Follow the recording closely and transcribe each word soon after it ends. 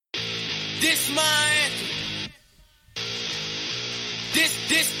This mine. This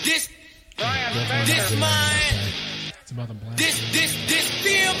mine. It's about the blast. This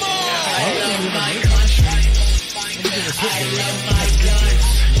feel more. I love my gun.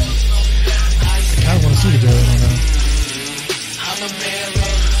 I kind of want to see the girl on that. I'm a man.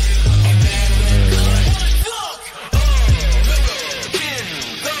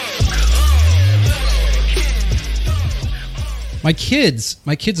 My kids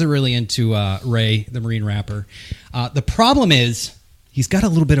are really into Ray, the Marine rapper. The problem is he's got a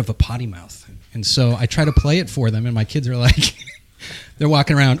little bit of a potty mouth. And so I try to play it for them, and my kids are like, they're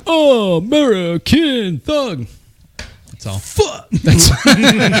walking around, oh, American thug. That's all. Fuck.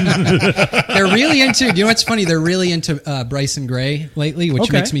 They're really into, you know what's funny? They're really into Bryson Gray lately,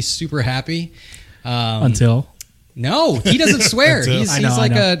 which makes me super happy. Until? No, he doesn't swear. He's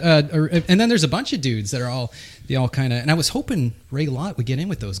like a and then there's a bunch of dudes that are they all kind of, and I was hoping Ray Lott would get in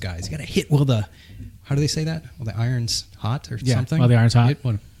with those guys. You got to hit while how do they say that? Well, the iron's hot or something? While the iron's hot.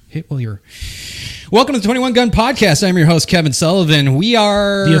 Hit while you're... Welcome to the 21 Gun Podcast. I'm your host, Kevin Sullivan. We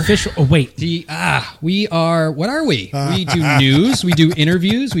are... The official... Oh, wait. We are... What are we? We do news. We do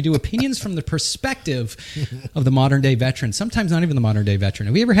interviews. We do opinions from the perspective of the modern day veteran. Sometimes not even the modern day veteran.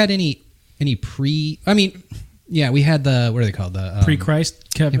 Have we ever had any pre... I mean... Yeah, we had the, what are they called? The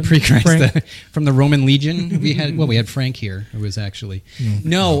pre-Christ Kevin. Pre-Christ from the Roman Legion. We had Frank here, who was actually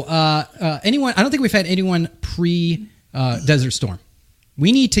anyone. I don't think we've had anyone pre Desert Storm.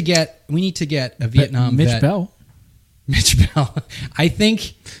 We need to get a Vietnam Mitch vet. Bell. Mitch Bell. I think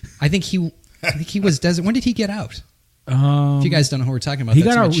he was Desert. When did he get out? If you guys don't know who we're talking about, he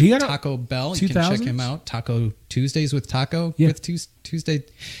got Taco Bell. 2000s? You can check him out. Taco Tuesdays with Taco. Yeah. With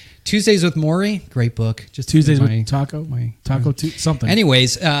Tuesdays with Maury, great book. Just Tuesdays with Taco, something.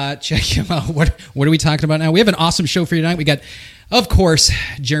 Anyways, check him out. What are we talking about now? We have an awesome show for you tonight. We got, of course,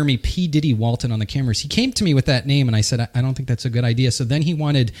 Jeremy P. Diddy Walton on the cameras. He came to me with that name, and I said, I don't think that's a good idea. So then he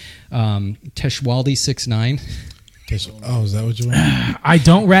wanted Teshwaldi 6'9". Oh, is that what you want? I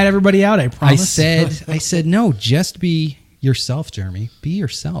don't rat everybody out, I promise. I said, no, just be yourself, Jeremy. Be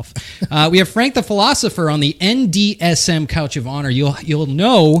yourself. We have Frank the Philosopher on the NDSM Couch of Honor. You'll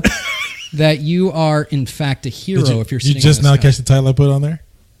know that you are, in fact, a hero if you're sitting on this couch. You just now catch the title I put on there?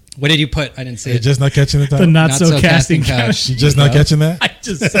 What did you put? I didn't see You're it. just not catching the title? The not-so-casting couch. You just not catching that? I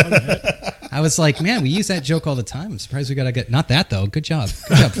just saw that. I was like, man, we use that joke all the time. I'm surprised we got to get... Not that, though. Good job.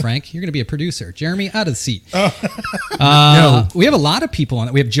 Good job, Frank. You're going to be a producer. Jeremy, out of the seat. No. We have a lot of people on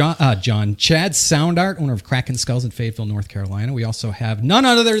it. We have John Chad Soundart, owner of Kraken Skulls in Fayetteville, North Carolina. We also have none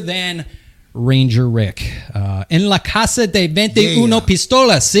other than Ranger Rick. En la casa de 21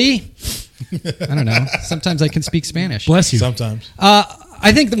 pistolas, see? I don't know. Sometimes I can speak Spanish. Bless you. Sometimes.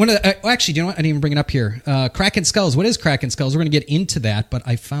 I think one of the... actually, do you know what? I didn't even bring it up here. Kraken Skulls. What is Kraken Skulls? We're going to get into that, but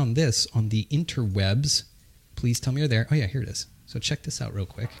I found this on the interwebs. Please tell me you're there. Oh, yeah, here it is. So check this out real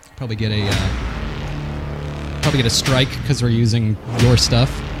quick. Probably get a strike because we're using your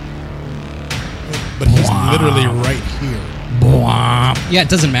stuff. But he's literally right here. Yeah, it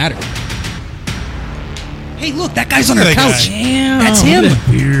doesn't matter. Hey, look, that guy's on our couch. Damn. That's him.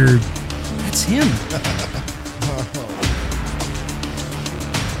 That beard. That's him.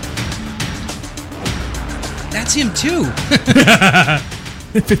 That's him too.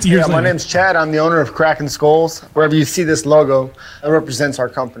 50 years later. My name's Chad. I'm the owner of Kraken Skulls. Wherever you see this logo, it represents our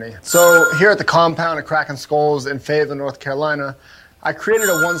company. So here at the compound of Kraken Skulls in Fayetteville, North Carolina, I created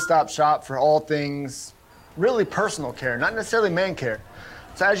a one-stop shop for all things really personal care, not necessarily man care.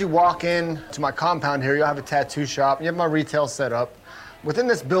 So as you walk in to my compound here, you'll have a tattoo shop. You have my retail set up. Within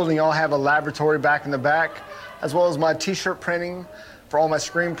this building, I'll have a laboratory back in the back, as well as my t-shirt printing for all my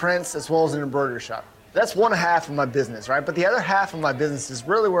screen prints, as well as an embroidery shop. That's one half of my business, right? But the other half of my business is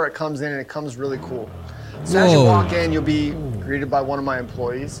really where it comes in, and it comes really cool. So as you walk in, you'll be greeted by one of my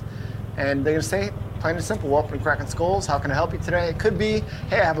employees, and they're gonna say, plain and simple, welcome to Kraken Skulls. How can I help you today? It could be,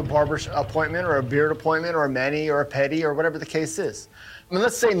 hey, I have a barber appointment, or a beard appointment, or a mani, or a pedi, or whatever the case is. I mean,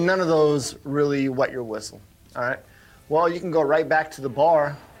 let's say none of those really wet your whistle, all right? Well, you can go right back to the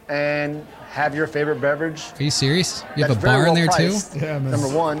bar and have your favorite beverage. Are you serious? You have a bar in there too? Yeah, man. Number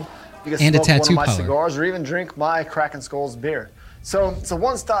one. You can and smoke a tattoo one of my parlor. cigars, or even drink my Kraken Skulls beer. So it's a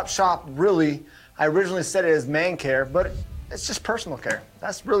one-stop shop, really. I originally said it as man care, but it's just personal care.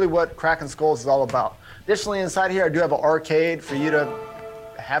 That's really what Kraken Skulls is all about. Additionally, inside here, I do have an arcade for you to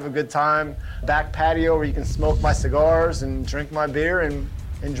have a good time. Back patio where you can smoke my cigars and drink my beer and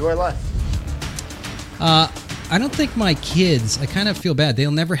enjoy life. I don't think my kids, I kind of feel bad.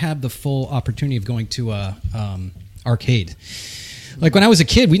 They'll never have the full opportunity of going to a arcade. Like when I was a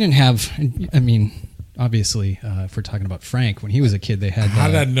kid, we didn't have, I mean, obviously, if we're talking about Frank, when he was a kid, they had. How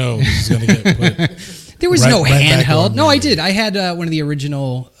did I know this was going to get put? There was Right- no right back handheld. on No, me. I did. I had one of the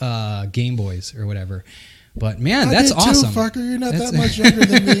original Game Boys or whatever. But man, I that's did too, awesome. fucker. You're not That's- that much younger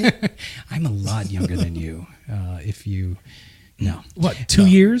than me. I'm a lot younger than you. If you, no. What, 2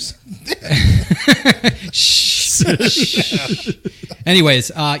 years?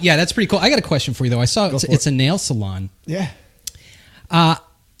 Anyways, yeah, that's pretty cool. I got a question for you though. I saw it's a nail salon. Yeah.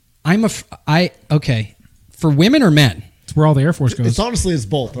 Okay, for women or men? It's where all the Air Force goes. It's honestly it's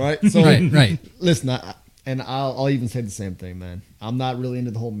both, right? So Right. Listen, I'll even say the same thing, man. I'm not really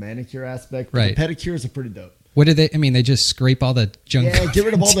into the whole manicure aspect, but Right. the pedicures are pretty dope. What do they? I mean, they just scrape all the junk. Yeah, get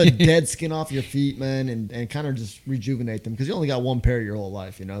rid of all the onto you. dead skin off your feet, man, and kind of just rejuvenate them because you only got one pair your whole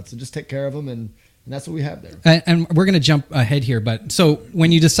life, you know. So just take care of them, and that's what we have there. And we're going to jump ahead here, but so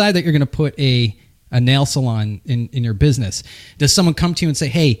when you decide that you're going to put a nail salon in your business, does someone come to you and say,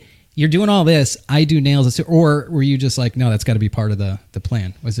 "Hey, you're doing all this, I do nails," or were you just like, "No, that's got to be part of the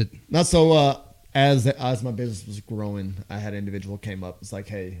plan"? Was it? Not so. As my business was growing, I had an individual came up. It's like,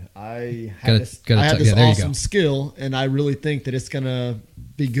 hey, I have this yeah, there you go. awesome skill, and I really think that it's gonna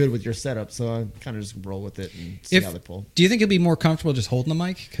be good with your setup. So I kind of just roll with it and see how they pull. Do you think it'd be more comfortable just holding the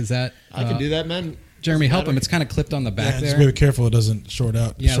mic? Because that I can do that, man. Jeremy, Doesn't help him. matter. It's kind of clipped on the back Yeah, just there. be careful it doesn't short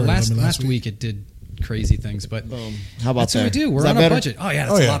out. Yeah, shorted on me last week it did crazy things, but Boom. How about that's that? what we do. We're Is that on a better? budget. Oh yeah,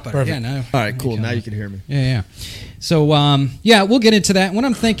 that's Oh, a yeah, lot better. perfect. Yeah, no. All right, cool. Now you can hear me. Yeah. So yeah, we'll get into that. What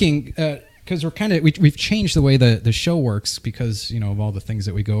I'm thinking, because we're kind of we've changed the way the show works because of all the things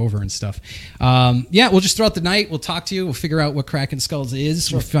that we go over and stuff. Yeah, we'll just throughout the night we'll talk to you. We'll figure out what Kraken Skulls is.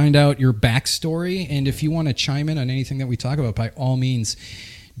 Sure. We'll find out your backstory, and if you want to chime in on anything that we talk about, by all means,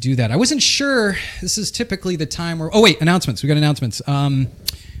 do that. I wasn't sure. This is typically the time where. Oh wait, announcements. We got announcements. I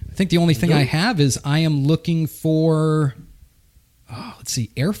think the only thing I have is I am looking for. Let's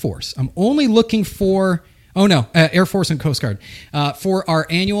see, Air Force. I'm only looking for. Oh no, Air Force and Coast Guard for our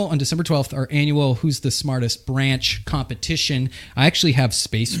annual on December 12th. Our annual Who's the Smartest branch competition. I actually have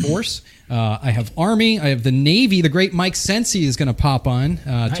Space Force. I have Army. I have the Navy. The great Mike Sensi is going to pop on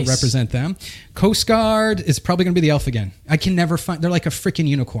to represent them. Coast Guard is probably going to be the elf again. I can never find. They're like a freaking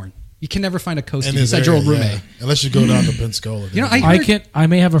unicorn. You can never find a coastie. In this Besides your area, old roommate. yeah. Unless you go down to Pensacola. You know, I heard, I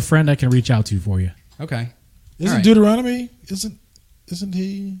may have a friend I can reach out to for you. Okay. Isn't All right. Deuteronomy? Isn't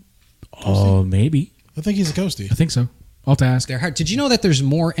he? Oh, maybe. I think he's a coastie. I think so. I'll have to ask. They're hard. Did you know that there's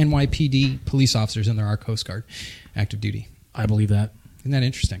more NYPD police officers than there are Coast Guard active duty? I believe that. Isn't that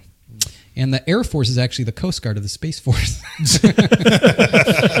interesting? And the Air Force is actually the Coast Guard of the Space Force.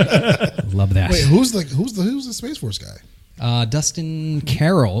 Love that. Wait, who's the Space Force guy? Dustin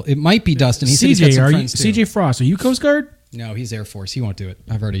Carroll. It might be Dustin. He said he's got CJ, some are you friends too. CJ Frost? Are you Coast Guard? No, he's Air Force. He won't do it.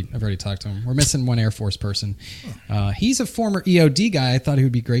 I've already talked to him. We're missing one Air Force person. He's a former EOD guy. I thought he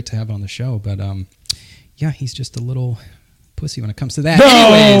would be great to have on the show, but yeah, he's just a little pussy when it comes to that. No!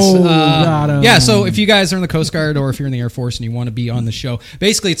 Anyways, yeah. So if you guys are in the Coast Guard or if you're in the Air Force and you want to be on the show,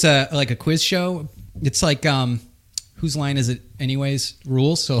 basically it's like a quiz show. It's like whose line is it anyways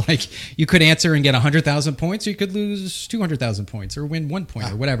rules. So like you could answer and get 100,000 points, or you could lose 200,000 points, or win 1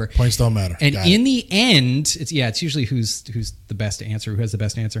 point or whatever. Points don't matter. And Got in it. the end, it's usually who's the best answer, who has the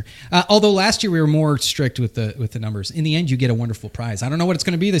best answer. Although last year we were more strict with the numbers. In the end, you get a wonderful prize. I don't know what it's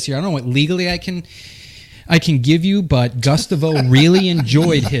going to be this year. I don't know what legally I can give you, but Gustavo really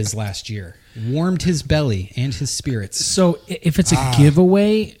enjoyed his last year. Warmed his belly and his spirits. So if it's a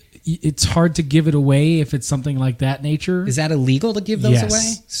giveaway, it's hard to give it away if it's something like that nature. Is that illegal to give those Yes.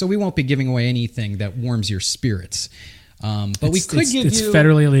 away? So we won't be giving away anything that warms your spirits. But we could give it's you.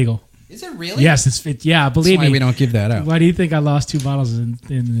 federally illegal. Is it really? Yes, yeah, believe That's why me. we don't give that out. Why do you think I lost 2 bottles in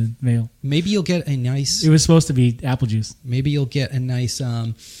the mail? Maybe you'll get a nice. It was supposed to be apple juice. Maybe you'll get a nice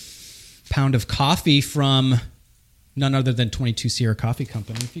pound of coffee from none other than 22 Sierra Coffee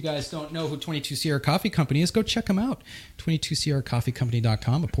Company. If you guys don't know who 22 Sierra Coffee Company is, go check them out.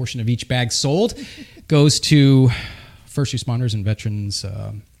 22sierracoffeecompany.com. A portion of each bag sold goes to first responders and veterans,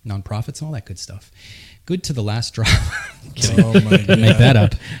 nonprofits, and all that good stuff. Good to the last drop. Kidding. Oh my god. Make that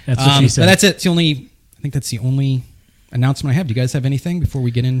up. That's what she said. But that's it. It's the only. I think that's the only announcement I have. Do you guys have anything before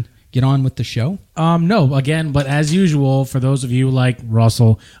we get on with the show? No, again, but as usual, for those of you like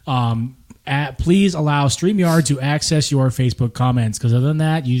Russell, please allow StreamYard to access your Facebook comments, because other than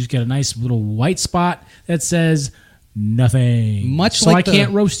that, you just get a nice little white spot that says nothing. Much so like I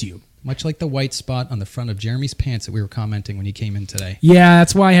can't roast you. Much like the white spot on the front of Jeremy's pants that we were commenting when he came in today. Yeah,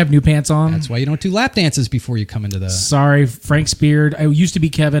 that's why I have new pants on. That's why you don't do lap dances before you come into the. Sorry, Frank's beard. I used to be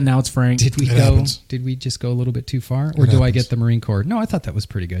Kevin, now it's Frank. Did we It go? happens. Did we just go a little bit too far, or do I get the Marine Corps? No, I thought that was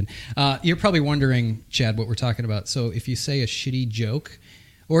pretty good. You're probably wondering, Chad, what we're talking about. So if you say a shitty joke,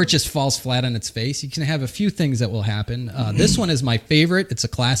 or it just falls flat on its face. You can have a few things that will happen. This one is my favorite. It's a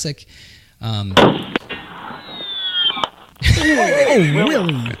classic.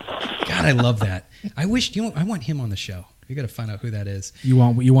 Really? God, I love that. I wish I want him on the show. You got to find out who that is. You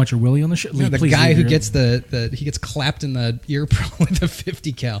want your Willie on the show? No, the Please guy leave who your- gets he gets clapped in the ear with a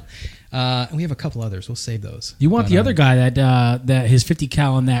 50 cal. And we have a couple others. We'll save those. You want But, the other guy that his 50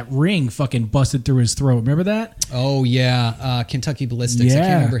 cal in that ring fucking busted through his throat. Remember that? Oh yeah, Kentucky Ballistics. I Yeah.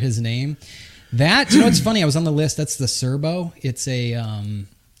 can't remember his name. That, you know what's funny? I was on the list. That's the Serbo. It's a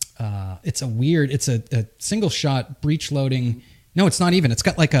single shot breech loading. No, it's not even. It's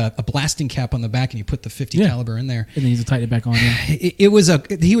got like a blasting cap on the back, and you put the 50 Yeah. caliber in there. And then you tighten it back on. Yeah. He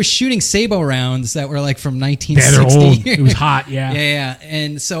was shooting Sabo rounds that were like from Yeah, 1960. they're old. It was hot. Yeah. Yeah.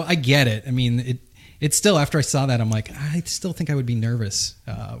 And so I get it. I mean, it's still, after I saw that, I'm like, I still think I would be nervous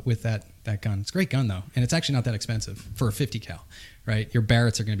with that gun. It's a great gun though, and it's actually not that expensive for a 50 cal, right? Your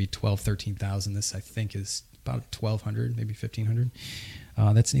Barretts are going to be 13,000. This I think is about 1,200, maybe 1,500.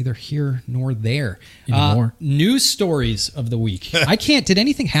 That's neither here nor there. Anymore. News stories of the week. Did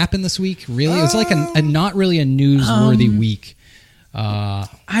anything happen this week? Really? It was like a not really a newsworthy week. I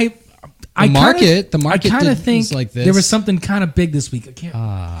The market I kind did of think things like this. there was something kind of big this week. I can't.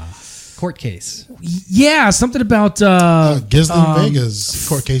 Court case. Yeah, something about Ghislaine Vega's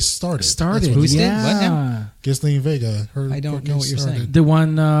court case started. started. Who's did? yeah. What now? Ghislaine Vega. Her I don't court know case what you're started. saying. The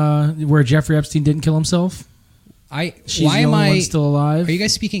one where Jeffrey Epstein didn't kill himself. She's Why the am only I one still alive? Are you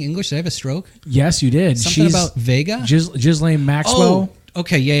guys speaking English? Did I have a stroke? Yes, you did. Something She's about Vega? Ghislaine Maxwell. Oh,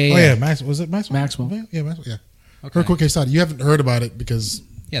 okay. Yeah. Oh yeah, was it Maxwell? Maxwell. Yeah, Maxwell. Yeah. Okay. Her court case started. You haven't heard about it because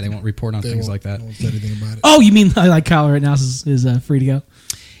Yeah, they won't report on they things won't, like that. Won't say anything about it. Oh, you mean like Kyle right now is free to go?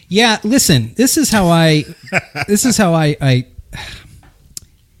 Yeah, listen. This is how I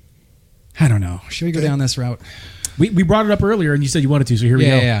don't know. Should we go down this route? We brought it up earlier, and you said you wanted to, so here we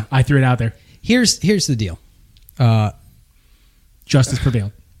Yeah, go. yeah. I threw it out there. Here's the deal. Justice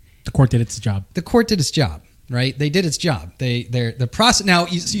prevailed. The court did its job. The court did its job, right? They did its job. Now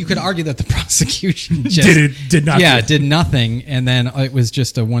you could argue that the prosecution just did not. Yeah, did nothing, and then it was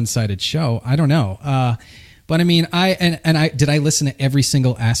just a one-sided show. I don't know. But I mean, I did I listen to every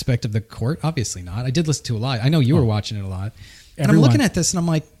single aspect of the court? Obviously not. I did listen to a lot. I know you were watching it a lot. And I'm Everyone. looking at this and I'm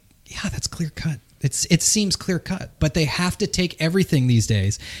like, yeah, that's clear cut. It seems clear cut, but they have to take everything these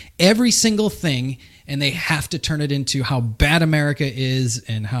days, every single thing, and they have to turn it into how bad America is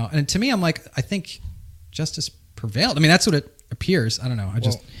and to me, I'm like, I think justice prevailed. I mean, that's what it appears. I don't know.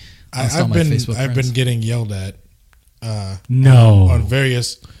 I've been getting yelled at No. on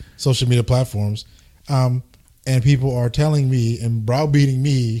various social media platforms, and people are telling me and browbeating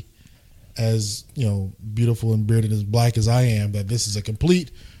me, as beautiful and bearded as black as I am, that this is a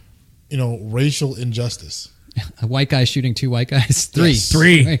complete racial injustice. A white guy shooting two white guys, three Yes.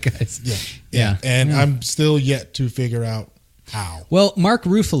 white guys. Yeah. And I'm still yet to figure out how. Well, Mark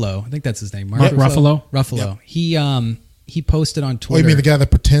Ruffalo, I think that's his name. Mark Yep. Ruffalo? Ruffalo. He posted on Oh, Twitter. you mean the guy that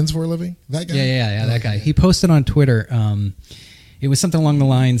pretends for a living? That guy? Yeah, that guy. He posted on Twitter. It was something along the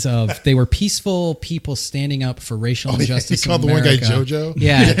lines of they were peaceful people standing up for racial injustice. He called in the one guy America. JoJo?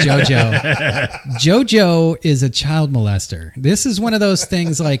 Yeah, JoJo. JoJo is a child molester. This is one of those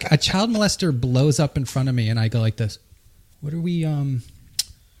things like a child molester blows up in front of me, and I go like this. What are we having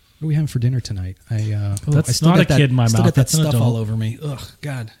for dinner tonight? That's I still not got a that, kid in my still mouth. got that That's an stuff adult. all over me. Ugh,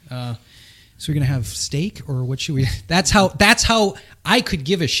 God. So we're gonna have steak, or what should we? That's how I could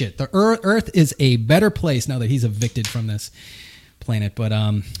give a shit. The Earth is a better place now that he's evicted from this planet. But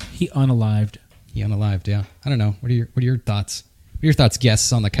He unalived. he unalived. Yeah, I don't know. What are your thoughts? What are your thoughts,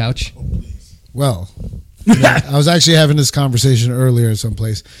 guests on the couch? Well, I was actually having this conversation earlier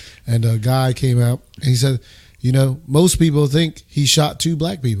someplace, and a guy came out and he said, most people think he shot two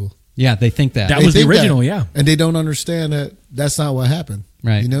black people. Yeah, they think that. That They was the think original, that, yeah. and they don't understand that that's not what happened.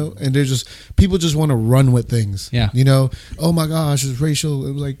 Right. And they're just people just want to run with things. Yeah. Oh my gosh, it's racial.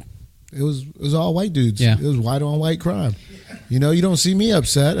 It was like it was all white dudes. Yeah. It was white on white crime. You don't see me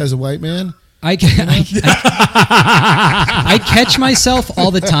upset as a white man. I catch myself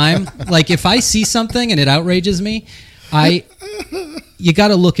all the time. Like if I see something and it outrages me, you got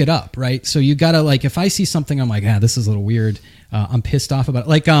to look it up, right? So you got to if I see something, I'm like, this is a little weird. I'm pissed off about it.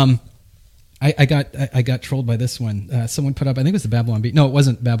 Like I got trolled by this one. Someone put up, I think it was the Babylon Bee. No, it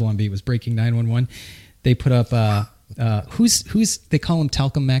wasn't Babylon Bee. It was Breaking 911. They put up who's they call him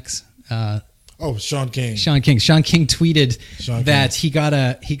Talcum X. Sean King. Sean King tweeted Sean that King.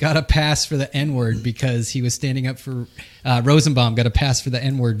 he got a pass for the N-word because he was standing up for Rosenbaum got a pass for the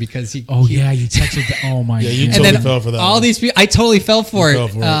N-word because he. Oh, yeah, you texted the. Oh, my Yeah, you God. And totally then fell for that all one. these people, I totally fell for You it.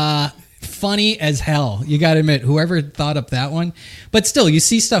 fell for it. funny as hell. You got to admit, whoever thought up that one. But still, you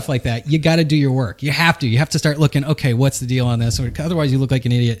see stuff like that. You got to do your work. You have to. You have to start looking. Okay, what's the deal on this? Or otherwise, you look like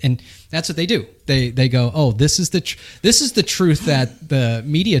an idiot. And that's what they do. They go, oh, this is the truth that the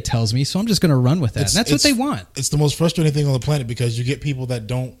media tells me. So I'm just going to run with that. And that's what they want. It's the most frustrating thing on the planet because you get people that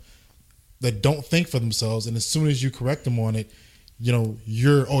don't think for themselves, and as soon as you correct them on it, you're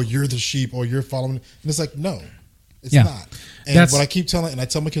the sheep, or you're following. And it's like, no, it's not. And what I keep telling, and I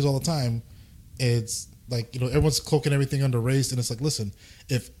tell my kids all the time, it's like, everyone's cloaking everything under race, and it's like, listen,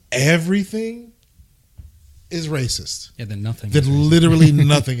 if everything is racist, then nothing. Then literally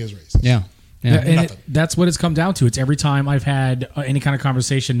nothing is racist. Yeah. And that's what it's come down to. It's every time I've had any kind of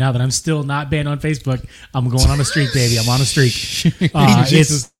conversation. Now that I'm still not banned on Facebook, I'm going on a streak, baby. I'm on a streak.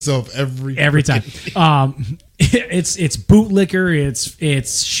 It's every time. It's bootlicker.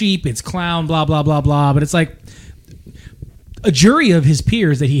 It's sheep. It's clown. Blah blah blah blah. But it's like a jury of his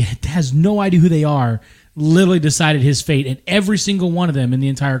peers that he has no idea who they are literally decided his fate, and every single one of them in the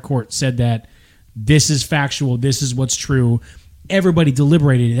entire court said that this is factual. This is what's true. Everybody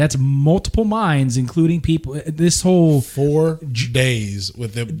deliberated. That's multiple minds, including people. This whole 4 days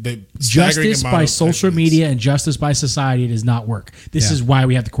with the justice by social media and justice by society does not work. This is why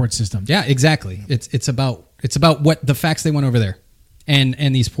we have the court system. Yeah, exactly. It's about what the facts they went over there,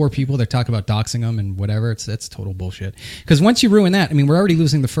 and these poor people. They're talking about doxing them and whatever. That's total bullshit. Because once you ruin that, I mean, we're already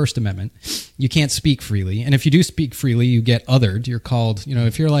losing the First Amendment. You can't speak freely, and if you do speak freely, you get othered. You're called.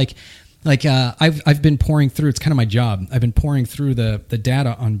 If you're like I've been pouring through. It's kind of my job. I've been pouring through the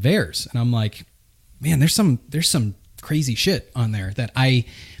data on VAERS, and I'm like, man, there's some crazy shit on there that I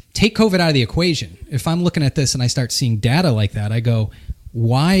take COVID out of the equation. If I'm looking at this and I start seeing data like that, I go,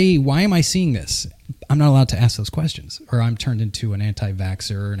 why am I seeing this? I'm not allowed to ask those questions, or I'm turned into an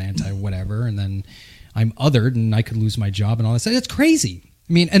anti-vaxxer, an anti-whatever, and then I'm othered, and I could lose my job and all that. It's crazy.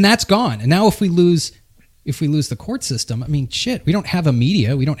 I mean, and that's gone. And now if we lose the court system, I mean, shit, we don't have a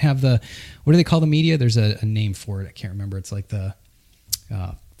media. We don't have what do they call the media? There's a name for it. I can't remember. It's like the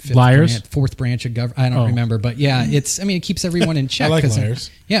fourth branch of government. I don't remember, but yeah, it keeps everyone in check. I like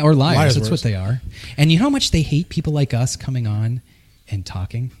liars. Yeah, or liars. Liars That's worse. what they are. And you know how much they hate people like us coming on and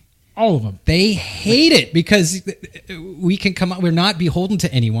talking? All of them. They hate it because we can come out. We're not beholden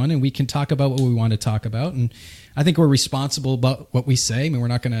to anyone, and we can talk about what we want to talk about. And I think we're responsible about what we say. I mean, we're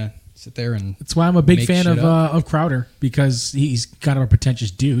not going to sit there and. That's why I'm a big fan of Crowder, because he's kind of a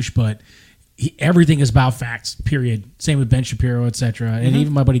pretentious douche, but everything is about facts. Period. Same with Ben Shapiro, etc. And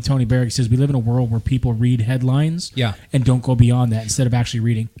even my buddy Tony Barrick says we live in a world where people read headlines, and don't go beyond that instead of actually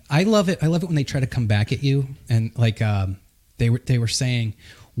reading. I love it. I love it when they try to come back at you and like they were saying,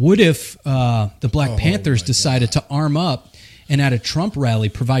 what if the Black Panthers decided to arm up and at a Trump rally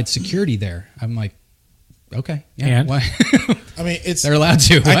provide security there? I'm like, okay, yeah. And? Why? I mean, they're allowed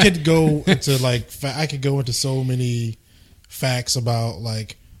to. I could go into so many facts about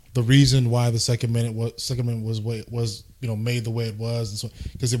like the reason why the Second Amendment was made the way it was, and so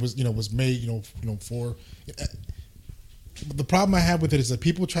because it was made for. The problem I have with it is that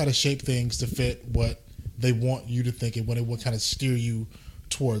people try to shape things to fit what they want you to think and what it will kind of steer you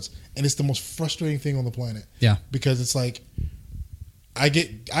towards, and it's the most frustrating thing on the planet. Yeah, because it's like I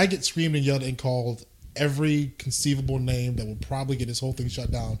get screamed and yelled and called every conceivable name that will probably get this whole thing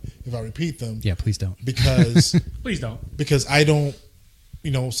shut down if I repeat them. Yeah, please don't. Because please don't. Because I don't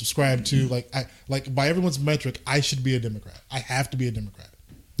subscribe to like by everyone's metric, I should be a Democrat. I have to be a Democrat.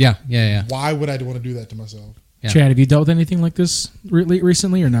 Yeah. Why would I want to do that to myself? Yeah. Chad, have you dealt with anything like this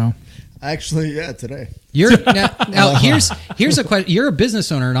recently or no? Actually, yeah, today. Now here's a question. You're a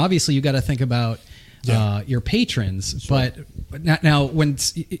business owner, and obviously you got to think about your patrons. Sure. But now, when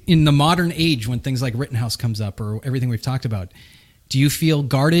in the modern age, when things like Rittenhouse comes up or everything we've talked about, do you feel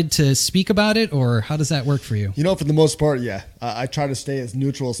guarded to speak about it, or how does that work for you? For the most part, yeah. I try to stay as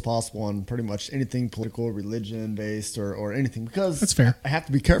neutral as possible on pretty much anything political, religion-based, or anything, because that's fair. I have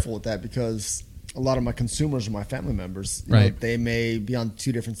to be careful with that because a lot of my consumers are my family members. Right. They may be on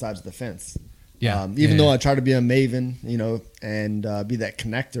two different sides of the fence. Yeah. Even though I try to be a maven, and be that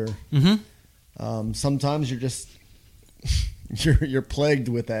connector, sometimes you're just you're plagued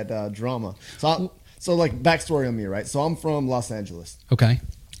with that drama. So like backstory on me, right? So I'm from Los Angeles. Okay.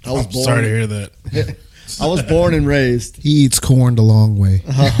 I'm sorry to hear that. I was born and raised. He eats corn the long way.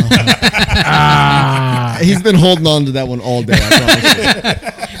 He's been holding on to that one all day. I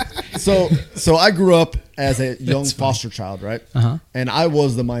promise you. So I grew up as a young foster child, right? And I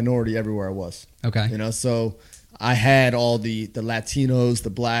was the minority everywhere I was. Okay. So I had all the Latinos,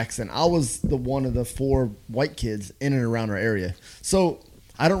 the blacks, and I was one of the 4 white kids in and around our area. So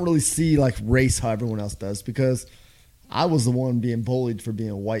I don't really see like race how everyone else does, because I was the one being bullied for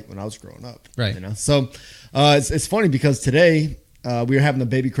being white when I was growing up. Right. You know, so it's funny because today we were having the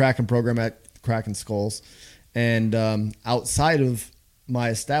baby Kraken program at Kraken Skulls, and outside of my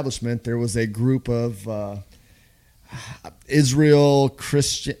establishment, there was a group of Israel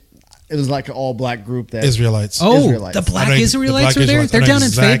Christian. It was like an all black group that Israelites. Oh, Israelites. the black I know Israelites the are black there. Israelites. They're I know down in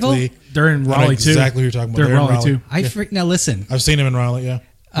exactly- Fayetteville. They're in I know Raleigh too. exactly who you're talking about. They're in They're in Raleigh Raleigh. too. Now listen. I've seen him in Raleigh. Yeah,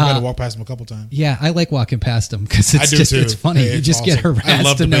 I had to walk past him a couple times. Yeah, I like walking past them because I it's do just too. it's funny. Hey, You it's just get awesome. I love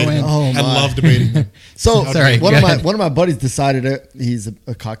harassed to no debating end. him. Oh, I my. love debating him. So Sorry, one go of ahead. my buddies decided it. He's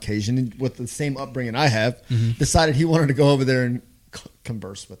a Caucasian with the same upbringing I have. Decided he wanted to go over there and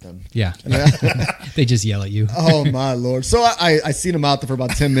converse with them. Yeah, they just yell at you. Oh my lord! So I seen him out there for about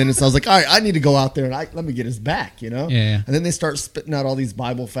 10 minutes. I was like, all right, I need to go out there and let me get his back, you know. Yeah. And then they start spitting out all these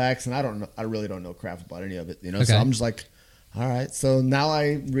Bible facts, and I don't know. I really don't know crap about any of it, you know. So Okay. I'm just like, all right. So now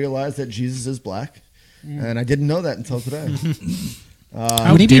I realize that Jesus is black, and I didn't know that until today.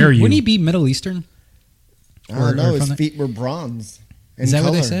 How Wouldn't he dare be, you? Wouldn't he be Middle Eastern? I don't know. or His from the- feet were bronze. in Is that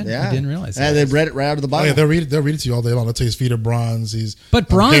what they color. said? I Yeah, didn't realize Yeah, that. they read it right out of the Oh Bible. yeah, they'll read it to you all day long. They'll tell you his feet are bronze. He's But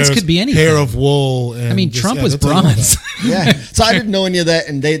bronze could be anything. Hair of wool. And I mean, just- Trump yeah, was they'll tell you all bronze. that. Yeah, so I didn't know any of that,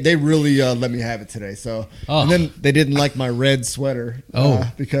 and they really let me have it today. So Oh. and then they didn't like my red sweater.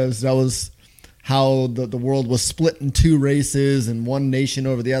 Because that was how the world was split in two races and one nation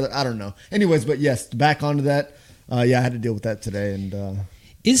over the other. I don't know. Anyways, but yes, back onto that. Yeah, I had to deal with that today, and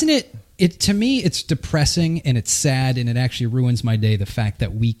Isn't it? It to me, it's depressing and it's sad and it actually ruins my day. The fact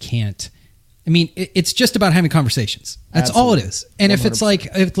that we can't. I mean, it's just about having conversations. That's all it is. And if it's like,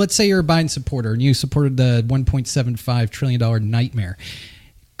 if let's say you're a Biden supporter and you supported the $1.75 trillion nightmare,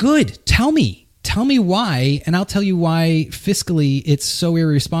 good. Tell me why, and I'll tell you why fiscally it's so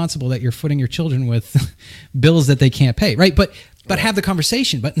irresponsible that you're footing your children with bills that they can't pay, right? But have the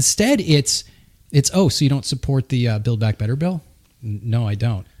conversation. But instead, it's so you don't support the Build Back Better bill? No, I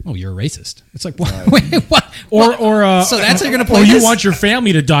don't. Oh, you're a racist. It's like what? Wait, what? Or So that's how you're gonna play Or you this? want your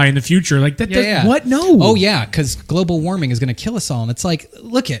family to die in the future? Like that? Yeah. What? No. Oh yeah, because global warming is going to kill us all. And it's like,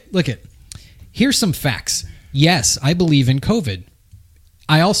 look at. Here's some facts. Yes, I believe in COVID.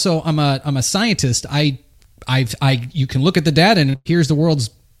 I'm a scientist. You can look at the data and here's the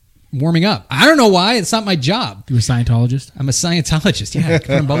world's warming up. I don't know why. It's not my job. You were a Scientologist? I'm a Scientologist. Yeah, put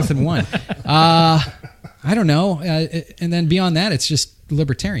them both in one. I don't know. And then beyond that, it's just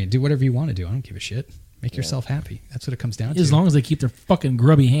libertarian. Do whatever you want to do. I don't give a shit. Make yourself happy. That's what it comes down to. As long as they keep their fucking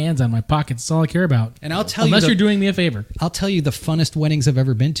grubby hands on my pockets, that's all I care about. And I'll tell Unless you, you're doing me a favor. I'll tell you, the funnest weddings I've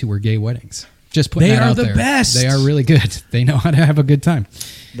ever been to were gay weddings. Just putting They that are out the there. best. They are really good. They know how to have a good time.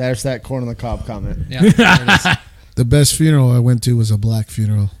 there's that corn on the cob comment. Yeah, there it is. The best funeral I went to was a black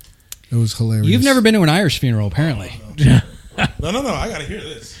funeral. It was hilarious. You've never been to an Irish funeral, apparently. No. I gotta hear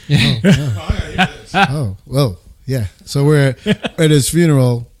this. No, I gotta hear this. Oh, well, yeah. So we're at his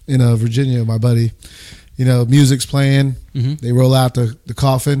funeral in Virginia, my buddy. You know, music's playing. They roll out the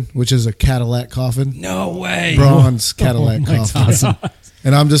coffin, which is a Cadillac coffin. No way. Bronze Cadillac That's coffin. awesome.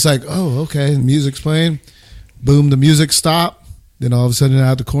 And I'm just like, oh, okay. Music's playing. Boom, the music stopped. Then all of a sudden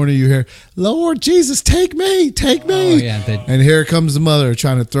out the corner you hear, Lord Jesus, take me, take me. Oh, yeah, and here comes the mother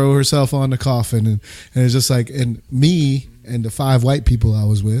trying to throw herself on the coffin. And it's just like, and me and the 5 white people I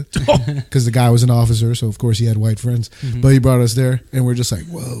was with, because the guy was an officer, so of course he had white friends. But he brought us there, and we're just like,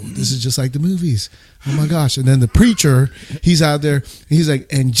 whoa, this is just like the movies. Oh my gosh. And then the preacher, he's out there, and he's like,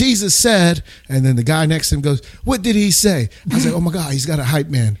 and Jesus said, and then the guy next to him goes, what did he say? I was like, oh my God, he's got a hype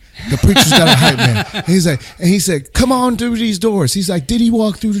man. The preacher's got a hype man. And he's like, and he said, come on through these doors. He's like, did he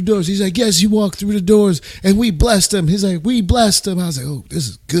walk through the doors? He's like, yes, he walked through the doors, and we blessed him. He's like, we blessed him. I was like, oh, this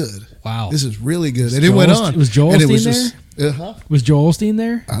is good. Wow. This is really good. And it went on. Was Joel And it Osteen there? Was Joel Osteen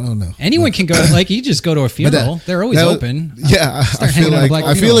there? I don't know. Anyone can go. Like, you just go to a But funeral. They're always that was- open. Yeah, I Start feel hanging out at black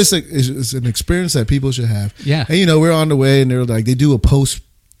like funerals. it's an experience that people should have. Yeah. And you know, we're on the way, and they're like, they do a post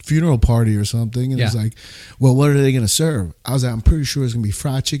funeral party or something, and it's Yeah. like, well, what are they going to serve? I was like, I'm pretty sure it's going to be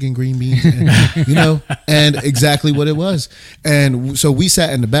fried chicken, green beans, and, you know, and exactly what it was. And so we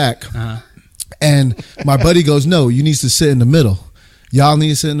sat in the back, and my buddy goes, no, you need to sit in the middle. Y'all need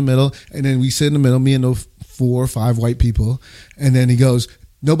to sit in the middle. And then we sit in the middle, me and those 4 or 5 white people. And then he goes,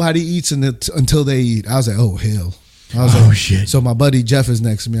 nobody eats until they eat. I was like, oh, hell. I was like, shit. So my buddy Jeff is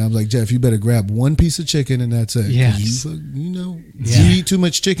next to me. I was like, Jeff, you better grab 1 piece of chicken and that's it. 'Cause Yes. You know, Yeah. you eat too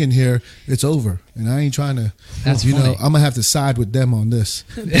much chicken here, it's over. And I ain't trying to, That's you know, funny. I'm going to have to side with them on this.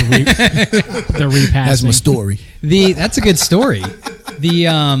 The repassing. That's my story. That's a good story.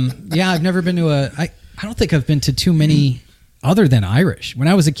 I've never been to I don't think I've been to too many other than Irish. When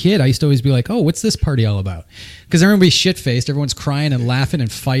I was a kid, I used to always be like, oh, what's this party all about? Because everybody's shit-faced. Everyone's crying and laughing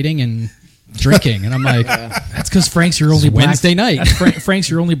and fighting and drinking, and I'm like, That's because Frank's your only black Wednesday night. That's Frank's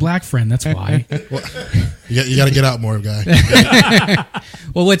your only black friend. That's why. You got to get out more, guy.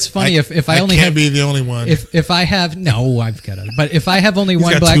 well, what's funny if I only can't have be the only one. if I have no, I've got it. But if I have only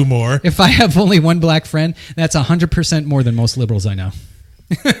one got black, two more. If I have only one black friend, that's 100% more than most liberals I know.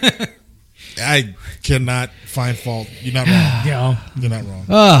 I cannot find fault. You're not wrong. Yeah. You're not wrong.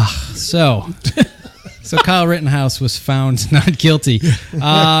 So Kyle Rittenhouse was found not guilty.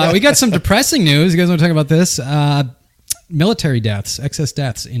 We got some depressing news. You guys want to talk about this? Military deaths, excess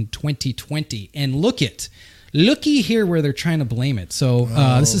deaths in 2020, and looky here where they're trying to blame it. So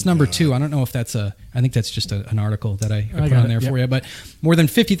this is number 2. I don't know if that's I think that's just an article that I put on there for you. But more than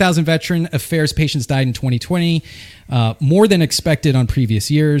 50,000 Veteran Affairs patients died in 2020, more than expected on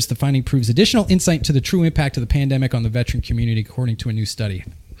previous years. The finding proves additional insight to the true impact of the pandemic on the veteran community, according to a new study.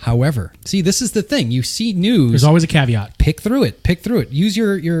 However, see, this is the thing. You see news. There's always a caveat. Pick through it. Use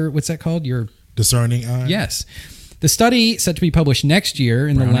your what's that called? Your Discerning eye. Yes. The study, set to be published next year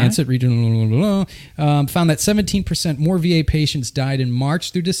in the Lancet Regional, found that 17% more VA patients died in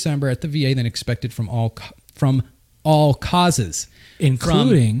March through December at the VA than expected from all causes.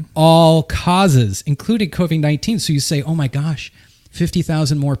 Including COVID-19. So you say, oh my gosh,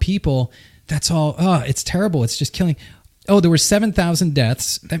 50,000 more people. That's all. It's terrible. It's just killing. Oh, there were 7,000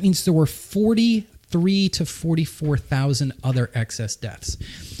 deaths. That means there were 43 to 44,000 other excess deaths.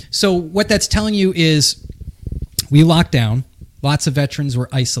 So what that's telling you is we locked down. Lots of veterans were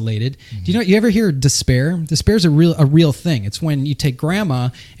isolated. Do you ever hear despair? Despair is a real thing. It's when you take grandma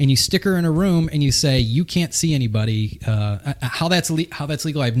and you stick her in a room and you say you can't see anybody. How that's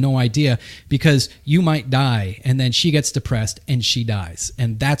legal, I have no idea, because you might die, and then she gets depressed and she dies,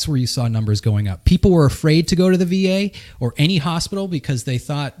 and that's where you saw numbers going up. People were afraid to go to the VA or any hospital because they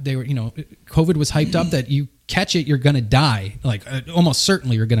thought they were, COVID was hyped up that you catch it, you're going to die. Like almost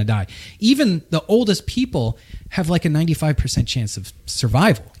certainly you're going to die. Even the oldest people have like a 95% chance of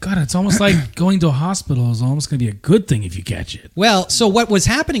survival. God, it's almost like going to a hospital is almost going to be a good thing if you catch it. Well, so what was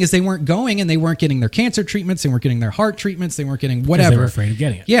happening is they weren't going, and they weren't getting their cancer treatments, they weren't getting their heart treatments, they weren't getting whatever. They were afraid of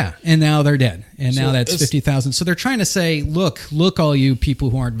getting it. Yeah, and now they're dead. And So now that's 50,000. So they're trying to say, look, all you people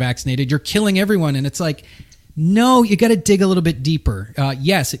who aren't vaccinated, you're killing everyone. And it's like, no, you got to dig a little bit deeper.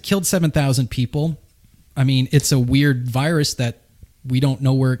 Yes, it killed 7,000 people. I mean, it's a weird virus that we don't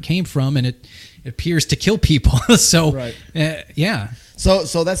know where it came from, and it appears to kill people. So, Right. Yeah. So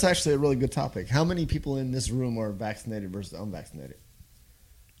that's actually a really good topic. How many people in this room are vaccinated versus unvaccinated?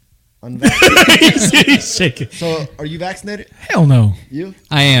 Unvaccinated. He's shaking. So are you vaccinated? Hell no. You?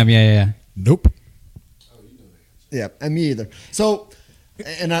 I am, yeah. Nope. Yeah, and me either. So,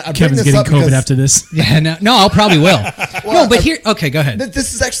 and I bring Kevin's this getting up COVID because after this. Yeah, no, I probably will. Well, no, but here, okay, go ahead.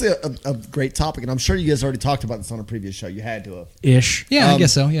 this is actually a great topic, and I'm sure you guys already talked about this on a previous show. You had to have. Ish. Yeah, I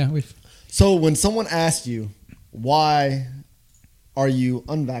guess so. Yeah, So when someone asks you, why are you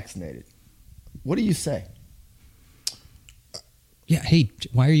unvaccinated? What do you say? yeah. Hey,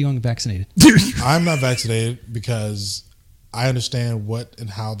 why are you unvaccinated? I'm not vaccinated because I understand what and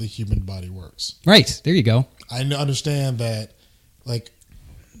how the human body works. Right, there you go. I understand that, like,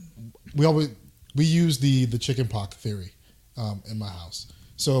 we use the chicken pox theory in my house.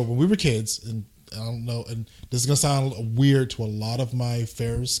 So when we were kids, and I don't know, and this is gonna sound weird to a lot of my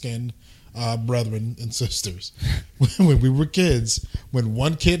fair-skinned brethren and sisters. When we were kids, when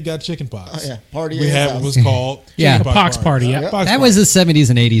one kid got chicken pox, party we at had his what house. was called Yeah. chicken Pox party, yeah. Pox That party. was the 70s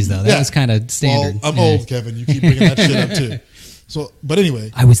and 80s, though. That Yeah. was kind of standard. Well, I'm Yeah. old, Kevin. You keep bringing that shit up too. So, but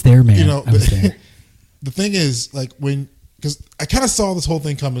anyway, I was there, man. you know, I was there. the thing is, like, because I kind of saw this whole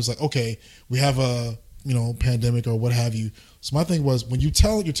thing coming. It's like, okay, we have a pandemic or what have you. So my thing was, when you're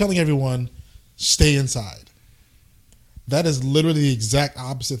telling everyone stay inside. That is literally the exact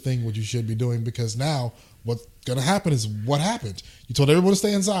opposite thing what you should be doing, because now what's gonna happen is what happened. You told everyone to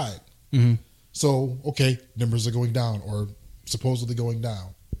stay inside. Mm-hmm. So okay, numbers are going down or supposedly going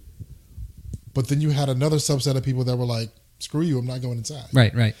down. But then you had another subset of people that were like, screw you, I'm not going inside.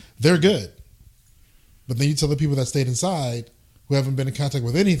 Right. They're good. But then you tell the people that stayed inside, who haven't been in contact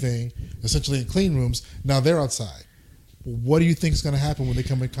with anything, essentially in clean rooms, now they're outside. What do you think is going to happen when they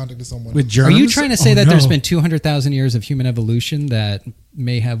come in contact with someone? With Are germs? you trying to say Oh, that no. there's been 200,000 years of human evolution that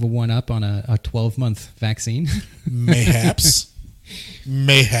may have a one-up on a 12-month vaccine? Mayhaps.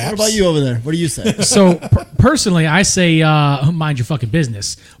 What about you over there? What do you say? So personally, I say mind your fucking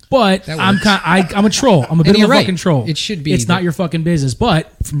business. But That I'm works. I'm a troll. I'm a bit And of you're a right. fucking troll. It should be It's the- not your fucking business.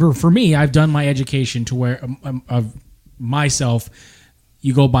 But for me, I've done my education to where of myself.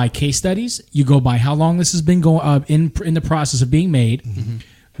 You go by case studies. You go by how long this has been going in the process of being made.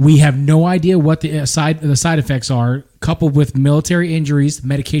 We have no idea what the side effects are, coupled with military injuries,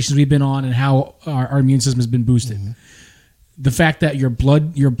 medications we've been on, and how our immune system has been boosted. The fact that your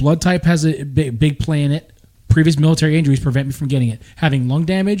blood type has a big play in it. Previous military injuries prevent me from getting it. Having lung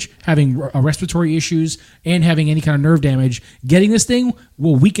damage, having respiratory issues, and having any kind of nerve damage, getting this thing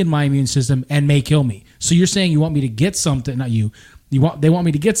will weaken my immune system and may kill me. So you're saying you want me to get something? Not you. They want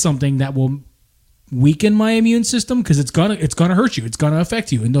me to get something that will weaken my immune system because it's gonna hurt you. It's gonna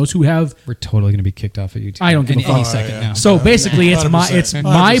affect you. And those who have, We're totally going to be kicked off of YouTube. I don't give a fuck. any second now. So basically, it's my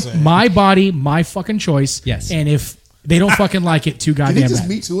 100%. my body, my fucking choice. Yes. And if they don't fucking like it, too Did he goddamn just bad.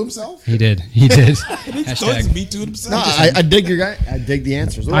 me too himself? He did. He did. He just Hashtag. me too himself. No, I dig your guy. I dig the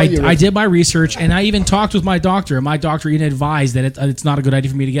answers. What about you, I Rick? did my research, and I even talked with my doctor, and my doctor even advised that it's not a good idea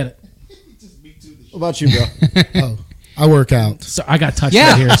for me to get it. What about you, bro? Oh, I work out. So I got touched Yeah.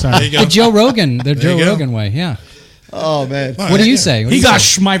 right here. There Sorry. you go. The Joe Rogan you go. way. Yeah. Oh man. What do you say? What do He you got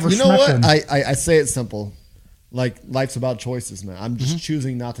say? Schmeiver. You know what? Schmeckern. I say it simple. Like life's about choices, man. I'm just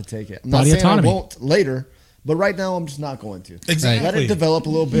choosing not to take it. I'm Body not saying autonomy. I won't later, but right now I'm just not going to. Exactly. Let it develop a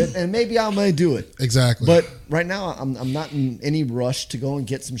little bit, and maybe I may do it. Exactly. But right now I'm not in any rush to go and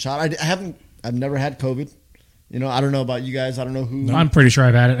get some shot. I've never had COVID. You know, I don't know about you guys. I don't know who. I'm pretty sure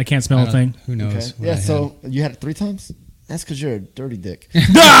I've had it. I can't smell a thing. Who knows? Okay. what Yeah. I had. So you had it 3 times. That's because you're a dirty dick.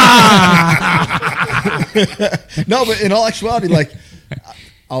 No, but in all actuality, like,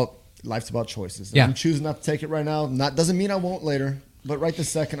 life's about choices. Yeah. I'm choosing not to take it right now. Doesn't mean I won't later, but right this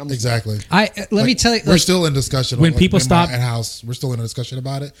second, I'm just exactly. Let me tell you. We're Like, still in discussion. When people in stop- my house, we're still in a discussion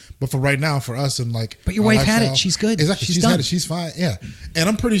about it. But for right now, for us and like, But your our wife had it. lifestyle- She's good. Exactly. She's She's done. had it. She's fine. Yeah. And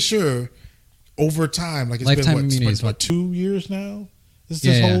I'm pretty sure over time, like it's Lifetime been immunity what, is what what? 2 years now. This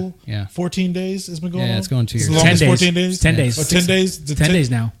Yeah, yeah, whole yeah. 14 days has been going on. Yeah, it's going 2 As years. long 10 as days. 14 days. 10 days. Oh, 10 days. The 10 days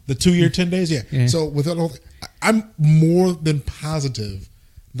now. The 2 year 10 days. Yeah. Yeah. So with that whole, I'm more than positive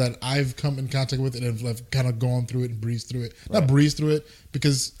that I've come in contact with it and have kind of gone through it and breezed through it. Not breezed through it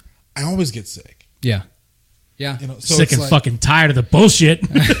because I always get sick. Yeah. Yeah. You know, so Sick it's and like, fucking tired of the bullshit.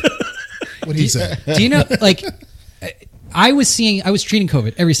 what he said. Do you know, like, I was treating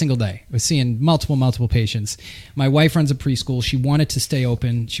COVID every single day. I was seeing multiple patients. My wife runs a preschool. She wanted to stay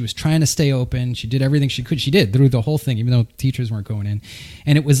open. She was trying to stay open. She did everything she could. She did through the whole thing, even though teachers weren't going in.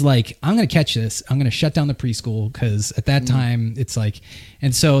 And it was like, I'm going to catch this. I'm going to shut down the preschool because at that time it's like,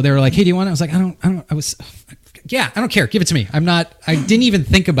 and so they were like, hey, do you want it? I was like, I don't care. Give it to me. I didn't even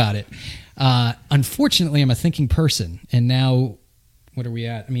think about it. Unfortunately, I'm a thinking person. And now, what are we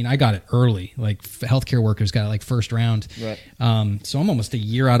at? I mean, I got it early. Like healthcare workers got it like first round. Right. So I'm almost a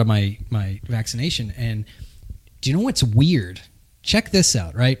year out of my vaccination. And do you know what's weird? Check this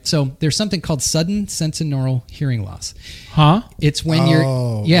out, right? So there's something called sudden sensorineural hearing loss. Huh? It's when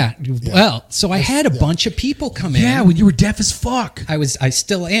Oh. well, so I had a bunch of people come in. Yeah, when you were deaf as fuck. I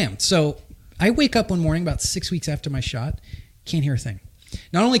still am. So I wake up one morning about 6 weeks after my shot, can't hear a thing.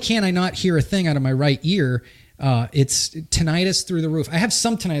 Not only can I not hear a thing out of my right ear, it's tinnitus through the roof. I have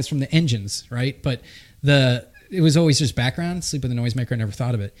some tinnitus from the engines, right? But it was always just background, sleep with a noisemaker. I never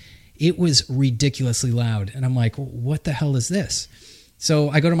thought of it. It was ridiculously loud. And I'm like, what the hell is this? So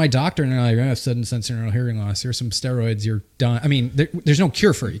I go to my doctor and they're like, I have sudden sensorineural hearing loss. Here's some steroids. You're done. I mean, there's no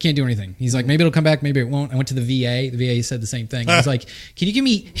cure for it. You can't do anything. He's like, maybe it'll come back. Maybe it won't. I went to the VA. The VA said the same thing. I was like, can you give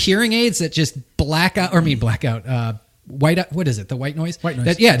me hearing aids that just white out, what is it? The white noise? White noise.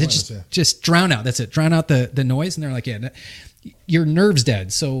 That, yeah, White that noise, yeah. just drown out. That's it. Drown out the noise. And they're like, yeah, your nerve's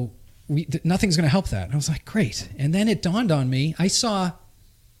dead. So nothing's going to help that. And I was like, great. And then it dawned on me.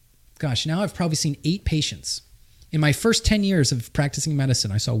 Now I've probably seen 8 patients. In my first 10 years of practicing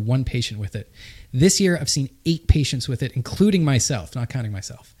medicine, I saw 1 patient with it. This year, I've seen 8 patients with it, including myself, not counting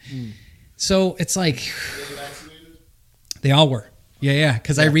myself. So it's like, they all were. Yeah,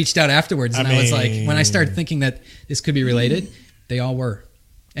 because I reached out afterwards, and I was like, when I started thinking that this could be related, they all were.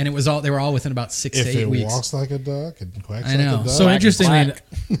 And they were all within about 6 to If 8 it weeks. walks like a duck and quacks I know. like a duck, So interestingly,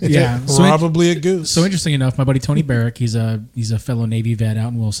 yeah. probably a goose. So interesting enough, my buddy Tony Barrick, he's a fellow Navy vet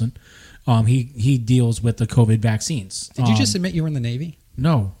out in Wilson. He deals with the COVID vaccines. Did you just admit you were in the Navy?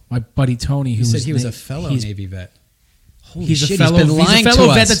 No, my buddy Tony, You said he was a fellow he's- Navy vet. Holy He's shit, a fellow. he's been lying he's a fellow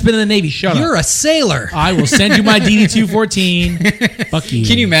to vet us. that's been in the Navy. Shut You're up. a sailor. I will send you my DD-214. Fuck you.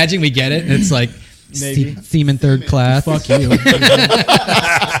 Can you imagine we get it? And it's like Navy. theme in third class. Fuck you.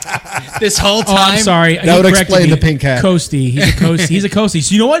 This whole time. Oh, I'm sorry. That would explain the pink hat. Coastie. He's a Coastie. He's a Coastie.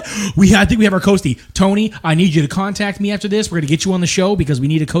 So you know what? I think we have our Coastie. Tony, I need you to contact me after this. We're going to get you on the show because we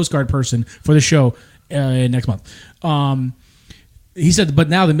need a Coast Guard person for the show next month. He said, but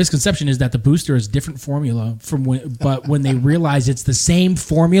now the misconception is that the booster is different formula but when they realize it's the same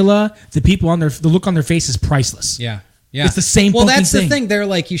formula, the look on their face is priceless. Yeah. Yeah. It's the same Well, fucking that's the thing. thing. They're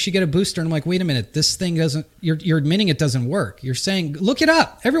like, you should get a booster. And I'm like, wait a minute. This thing doesn't, you're admitting it doesn't work. You're saying, look it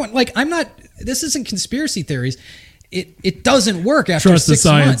up. Everyone, like, this isn't conspiracy theories. It doesn't work after Trust the 6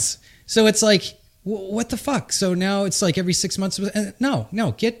 science. months. So it's like, what the fuck? So now it's like every 6 months.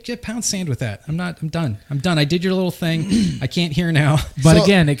 No, get pound sand with that. I'm done. I did your little thing. I can't hear now. But So-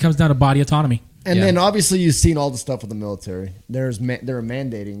 again, it comes down to body autonomy. And Yeah. then obviously you've seen all the stuff with the military. They're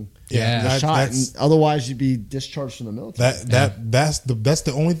mandating Yeah, the shot, that's- and otherwise you'd be discharged from the military. That's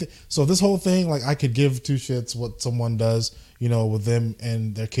the only thing. So this whole thing, like, I could give two shits what someone does, with them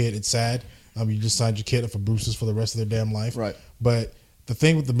and their kid. It's sad. You just signed your kid up for boosters for the rest of their damn life. Right. But the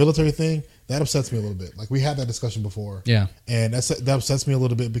thing with the military thing, that upsets me a little bit. Like, we had that discussion before. Yeah. And that upsets me a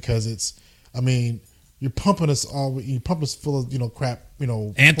little bit because you're pumping us full of, crap,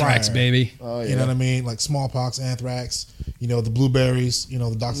 Anthrax, prior. baby. Oh, You know what I mean? Like smallpox, anthrax, the blueberries, the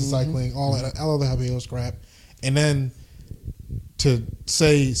doxycycline, all that other habeas crap. And then to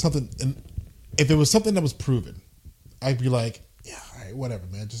say something, and if it was something that was proven, I'd be like, yeah, all right, whatever,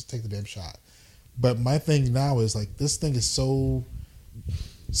 man, just take the damn shot. But my thing now is, like, this thing is so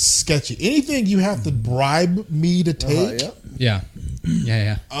sketchy. Anything you have to bribe me to take, yeah.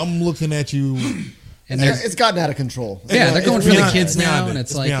 Yeah. I'm looking at you. And they're It's gotten out of control. they're it's going for the beyond kids it. It's now, beyond and it.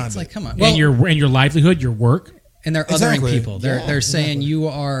 it's It's like, come on. And your livelihood, your work. And they're othering Exactly. people. They're saying you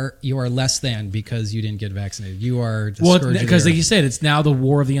are less than because you didn't get vaccinated. You are the scourge of the Because like earth. you said, it's now the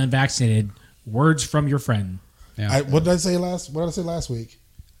war of the unvaccinated. Words from your friend. Yeah. What did I say last week?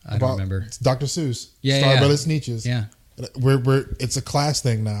 I don't remember. It's Dr. Seuss. Yeah, Starred yeah. by the Sneetches. Yeah. It's a class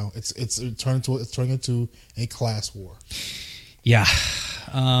thing now. It's turning into a class war. Yeah.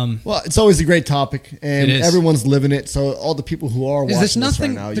 Well, it's always a great topic, and It is. everyone's living it. So all the people who are watching there's this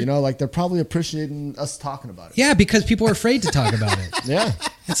nothing- right now, like, they're probably appreciating us talking about it. Yeah, because people are afraid to talk about it. Yeah.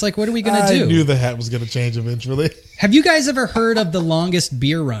 It's like, what are we going to I do? knew the hat was going to change eventually. Have you guys ever heard of the longest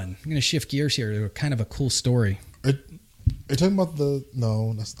beer run? I'm going to shift gears here to kind of a cool story. Are you talking about the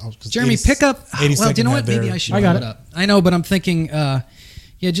no? That's 'cause Jeremy, 80 pick up. 80 Well, do you know second what? had Maybe their- I should I got pull it it. up. I know, but I'm thinking,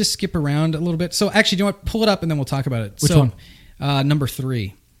 just skip around a little bit. So actually, do you know what? Pull it up and then we'll talk about it. Which so, one? Number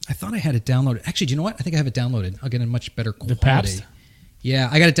 3. I thought I had it downloaded. Actually, do you know what? I think I have it downloaded. I'll get a much better quality. Pabst? Yeah,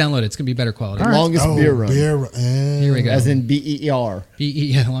 I got it downloaded. It's going to be better quality. Longest beer run. Here we go. As in BER.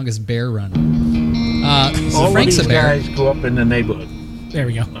 Yeah, the longest bear run. So All Frank's of a these bear. guys grew up in the neighborhood. There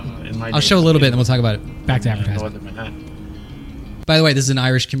we go. In my I'll show a little bit and then we'll talk about it. Back to neighborhood, advertising. northern Manhattan. By the way, this is an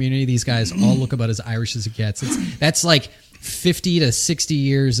Irish community. These guys all look about as Irish as it gets. That's like 50 to 60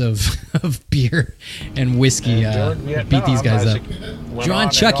 years of beer and whiskey During beat Vietnam, these guys as up. it went John on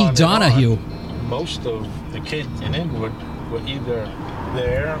and Chucky on and Donahue. on, most of the kids in Inwood were either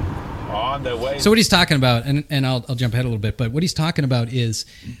there or on their way. So what he's talking about, and I'll jump ahead a little bit, but what he's talking about is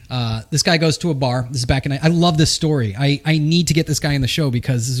this guy goes to a bar. This is back in. I love this story. I need to get this guy in the show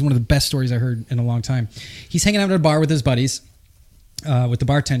because this is one of the best stories I heard in a long time. He's hanging out at a bar with his buddies. With the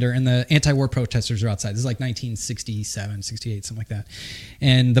bartender, and the anti-war protesters are outside. This is like 1967, 68, something like that.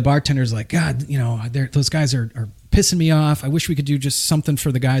 And the bartender's like, God, those guys are pissing me off. I wish we could do just something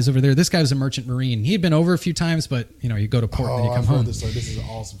for the guys over there. This guy was a merchant marine. He had been over a few times, but you go to port and then you come I've home. heard this story. This is an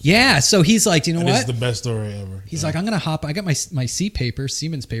awesome story. Yeah, so he's like, you know And what? This is the best story ever. He's like, I'm going to hop. I got my sea papers,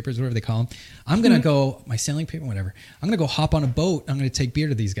 seaman's papers, whatever they call them. I'm going to go, my sailing paper, whatever. I'm going to go hop on a boat. I'm going to take beer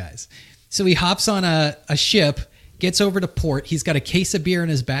to these guys. So he hops on a ship, gets over to port. He's got a case of beer in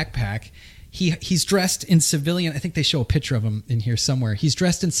his backpack. He's dressed in civilian. I think they show a picture of him in here somewhere. He's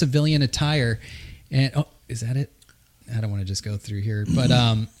dressed in civilian attire. And is that it? I don't want to just go through here. But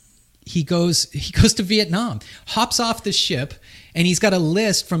he goes to Vietnam, hops off the ship, and he's got a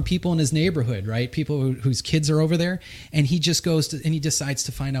list from people in his neighborhood, right? People whose kids are over there, and he just goes to and he decides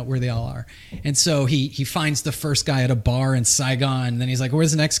to find out where they all are. And so he finds the first guy at a bar in Saigon. And then he's like,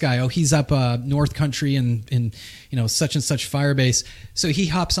 "Where's the next guy? Oh, he's up North Country in such and such fire base." So he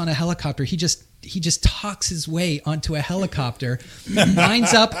hops on a helicopter. He just talks his way onto a helicopter,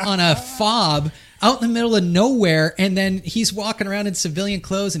 winds up on a fob out in the middle of nowhere, and then he's walking around in civilian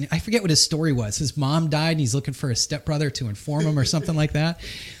clothes, and I forget what his story was. His mom died, and he's looking for his stepbrother to inform him or something like that.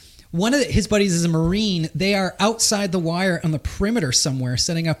 One of his buddies is a Marine. They are outside the wire on the perimeter somewhere,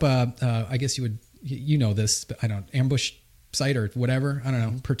 setting up I guess you would, this, but I don't, ambush site or whatever. I don't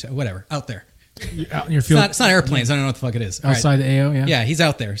know, whatever, out there. Out in your field, It's not airplanes. I don't know what the fuck it is. All right. outside the AO. Yeah. Yeah, he's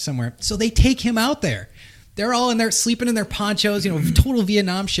out there somewhere. So they take him out there. They're all in there sleeping in their ponchos, total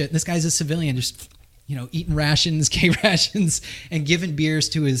Vietnam shit. And this guy's a civilian, just eating rations, K rations, and giving beers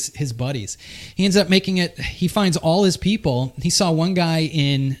to his buddies. He ends up making it. He finds all his people. He saw one guy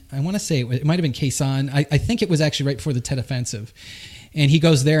in, I want to say it might have been Khe Sanh. I think it was actually right before the Tet Offensive. And he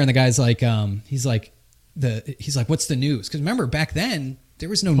goes there, and the guy's like, he's like, he's like, what's the news? Because remember back then there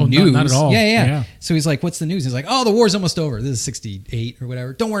was no Oh, news. not at all. Yeah. Yeah. So he's like, what's the news? He's like, oh, the war's almost over. This is 68 or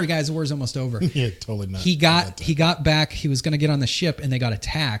whatever. Don't worry, guys, the war's almost over. Yeah, totally not. He got back. He was going to get on the ship, and they got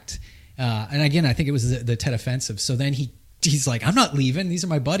attacked. And again, I think it was the Tet Offensive. So then he's like, I'm not leaving. These are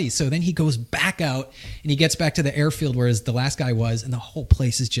my buddies. So then he goes back out, and he gets back to the airfield where the last guy was, and the whole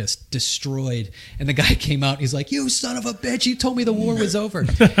place is just destroyed. And the guy came out. And he's like, "You son of a bitch! You told me the war was over."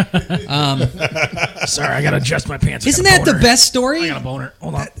 Sorry, I gotta adjust my pants. Isn't that the best story? I got a boner.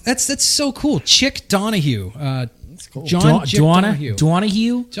 Hold on. That's so cool. Chick Donahue. cool. John Chick Donahue.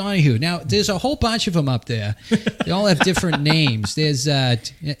 Donahue. Now, there's a whole bunch of them up there. They all have different names. There's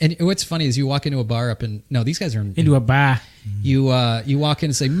and what's funny is you walk into a bar up in these guys are Into a bar. You walk in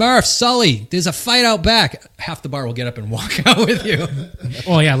and say, Murph, Sully, there's a fight out back. Half the bar will get up and walk out with you.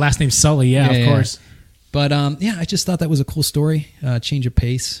 Oh yeah, last name Sully. Yeah, of course. But I just thought that was a cool story. Change of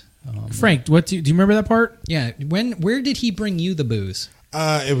pace. Frank, what do you remember that part? Yeah. Where did he bring you the booze?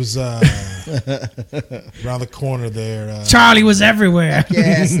 It was around the corner there. Charlie was everywhere.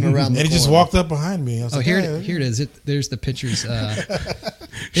 Yes, and around the And he just corner. walked up behind me. I was like, Here "Yeah." it is. There's the pictures.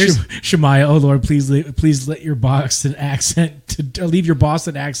 Shemaya, oh Lord, please let your Boston accent leave your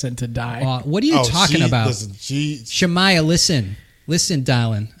Boston accent to die. What are you talking about? Listen, Shemaya, listen,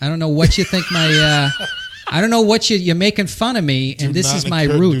 darling. I don't know what you think I don't know what you're making fun of me, and this is my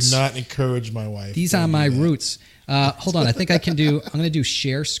roots. Do not encourage my wife. These are my roots. Hold on, I think I can do. I'm going to do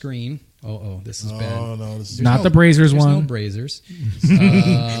share screen. Oh, this is bad. Oh no, this is Not the Brazers There's one. no Brazers.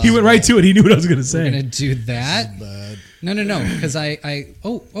 He went right to it. He knew what I was going to We're say. going to do that. bad. No, because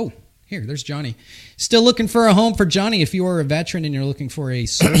here, there's Johnny. Still looking for a home for Johnny. If you are a veteran and you're looking for a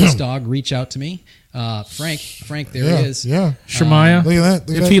service dog, reach out to me. Frank, there he is. Yeah. Shemaya, Look at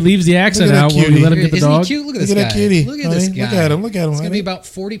that. if he leaves the accent Look at that out, will you cutie. let him get the Isn't dog? he cute? Look at Look this at guy. that kitty. Look at this honey. guy. Look at him. He's going to honey. be about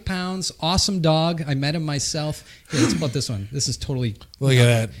 40 pounds. Awesome dog. I met him myself. Here, let's put this one. This is totally. Look at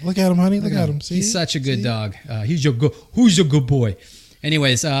that. Look at him, honey. Look at him. See? He's such a good dog. Who's a good boy?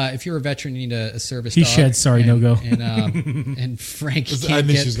 Anyways, if you're a veteran, you need a service He dog. sheds, sorry, no go. And Frank I can't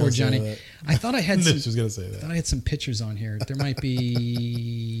knew she get was poor gonna say Johnny. that. I thought I I had knew some. she was gonna say I thought that. I had some pictures on here. There might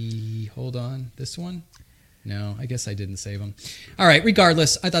be. Hold on, this one. No, I guess I didn't save them. All right.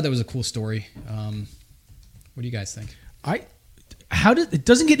 Regardless, I thought that was a cool story. What do you guys think? It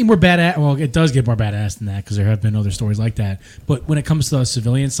doesn't get any more badass. Well, it does get more badass than that because there have been other stories like that. But when it comes to the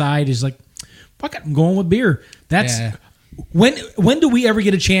civilian side, it's like, fuck it, I'm going with beer. That's when do we ever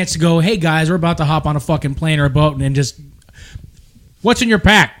get a chance to go, hey guys, we're about to hop on a fucking plane or a boat and then just, what's in your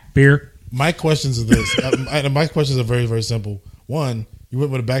pack? Beer. My questions are this. My questions are very, very simple. One, you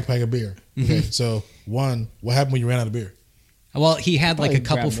went with a backpack of beer. Okay, so one, what happened when you ran out of beer? Well, he had like Probably a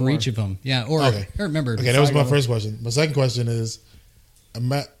couple grab for more. each of them. Yeah. Or Okay. I remember. Okay, that was my first question. My second question is,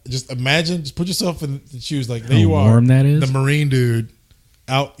 just put yourself in the shoes. Like there How you are, warm that is? the Marine dude,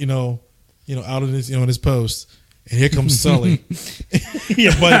 out, out in his post, and here comes Sully,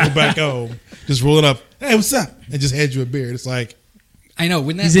 your buddy from back home, just rolling up. Hey, what's up? And just hands you a beer. It's like, I know.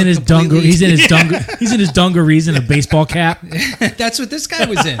 Wouldn't that He's in look his completely- he's in his dungarees and a baseball cap. That's what this guy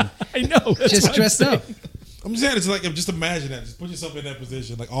was in. I know. that's Just what I'm dressed saying. up. I'm saying, it's like, just imagine that. Just put yourself in that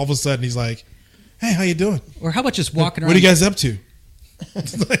position. Like all of a sudden, he's like, "Hey, how you doing? Or how about just walking around? What are you guys up to?"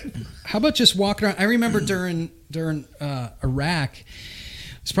 How about just walking around? I remember during Iraq,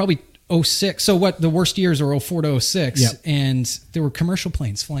 it's probably 06. So what the worst years are 04 to 06. Yep. And there were commercial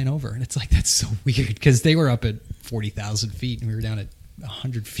planes flying over. And it's like, that's so weird because they were up at 40,000 feet and we were down at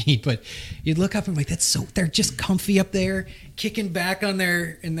 100 feet. But you'd look up and like, they're just comfy up there, kicking back in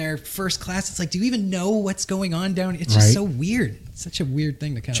their first class. It's like, do you even know what's going on down? It's just Right. so weird. It's such a weird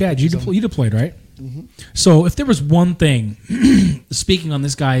thing to kind Chad, of. you deployed, right? So if there was one thing, speaking on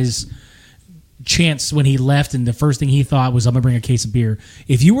this guy's chance when he left, and the first thing he thought was, I'm gonna bring a case of beer.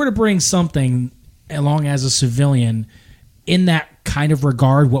 If you were to bring something along as a civilian in that kind of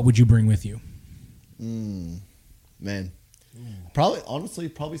regard, what would you bring with you? Man,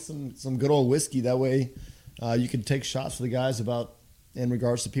 probably some good old whiskey. That way, you can take shots for the guys in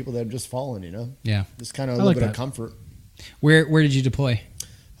regards to people that have just fallen. Yeah. Just kind of a I little like bit that. of comfort. Where did you deploy?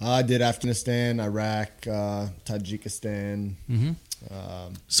 I did Afghanistan, Iraq, Tajikistan.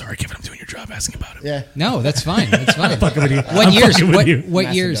 Sorry, Kevin, I'm doing your job asking about it. Yeah, No, that's fine. That's fine. with you. What I'm years? fucking with you.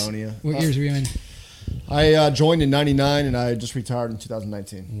 What years? Macedonia. What years were you in? I joined in '99 and I just retired in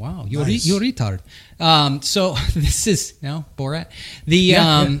 2019. Wow, you're Nice. you're retard. So this is now Borat.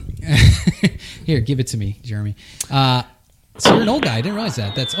 Here, give it to me, Jeremy. So you're an old guy. I didn't realize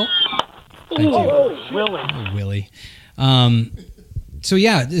that. That's thank you, Willie. So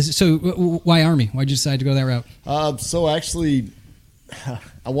yeah, so why Army? Why'd you decide to go that route? So actually,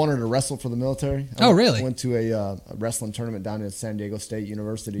 I wanted to wrestle for the military. Oh, really? I went to a wrestling tournament down at San Diego State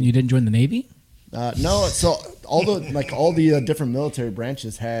University. You didn't join the Navy? No, so all the different military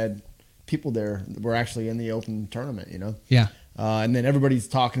branches had people there that were actually in the open tournament, you know. Yeah. And then everybody's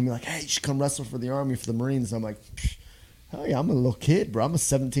talking to me like, "Hey, you should come wrestle for the Army, for the Marines." And I'm like, "Hell yeah, I'm a little kid, bro. I'm a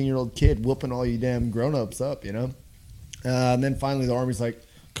 17-year-old kid whooping all you damn grown-ups up, you know." And then finally the Army's like,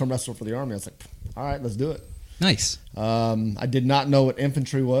 "Come wrestle for the Army." I was like, "All right, let's do it." Nice. I did not know what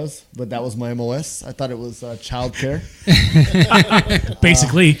infantry was, but that was my MOS. I thought it was child care.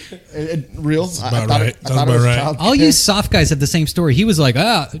 Basically. Real. That's I about thought right. it, I That's thought it about was right. child All care. you soft guys have the same story. He was like,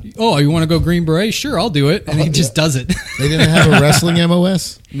 you want to go Green Beret? Sure, I'll do it. And he just does it. They didn't have a wrestling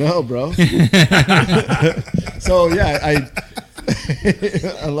MOS. No, bro. So yeah,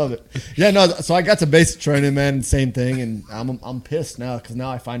 I love it. Yeah, no. So I got to basic training, man. Same thing, and I'm pissed now because now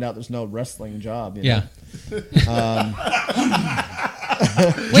I find out there's no wrestling job. You know? Yeah.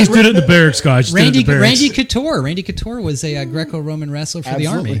 Just did it in the barracks, guys. Just did it in the barracks. Randy Couture was a Greco-Roman wrestler for the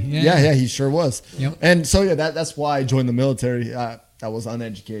Absolutely. Army. Yeah, he sure was. Yep. And so yeah, that's why I joined the military. I was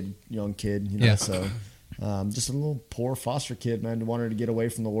uneducated young kid, you know. Yeah. So just a little poor foster kid, man, who wanted to get away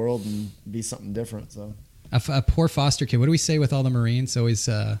from the world and be something different. So A poor foster kid. What do we say with all the Marines? Always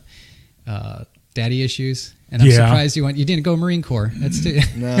daddy issues. And I'm Yeah. surprised you didn't go Marine Corps. That's too.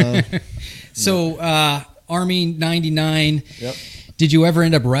 no. So Army 99. Yep. Did you ever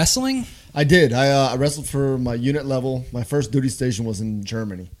end up wrestling? I did. I wrestled for my unit level. My first duty station was in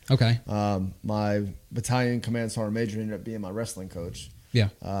Germany. Okay. My battalion command sergeant major ended up being my wrestling coach. Yeah.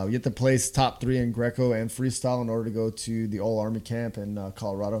 We get to place top 3 in Greco and freestyle in order to go to the All Army camp in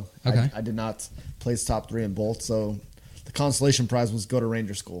Colorado. Okay. I did not place top 3 in both, so the consolation prize was go to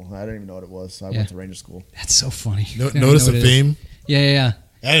Ranger School. I didn't even know what it was, so I went to Ranger School. That's so funny. Notice the theme? Yeah.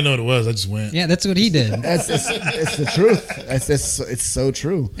 I didn't know what it was. I just went. Yeah, that's what he did. It's the truth. It's so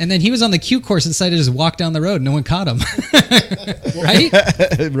true. And then he was on the Q course and decided to just walk down the road. No one caught him. Right?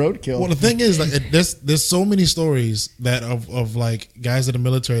 Roadkill. Well, the thing is, like, there's so many stories that of like guys in the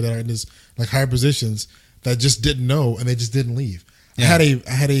military that are in this like higher positions that just didn't know and they just didn't leave. Yeah.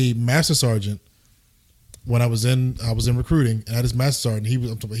 I had a master sergeant when I was in recruiting, and I had his master sergeant.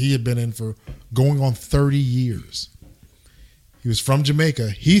 He had been in for going on 30 years. He was from Jamaica.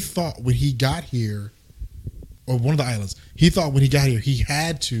 He thought when he got here, or one of the islands, he thought when he got here he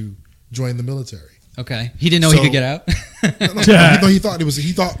had to join the military. Okay. He didn't know he So- could get out? No, he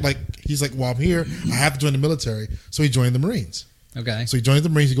thought like he's like, well, I'm here, I have to join the military, so he joined the Marines. Okay. So he joins the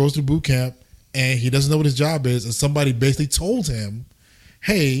Marines. He goes through boot camp, and he doesn't know what his job is. And somebody basically told him,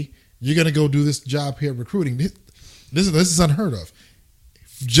 "Hey, you're gonna go do this job here recruiting. This is unheard of.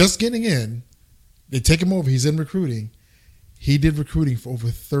 Just getting in, they take him over. He's in recruiting. He did recruiting for over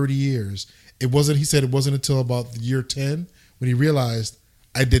 30 years. He said it wasn't until about year 10 when he realized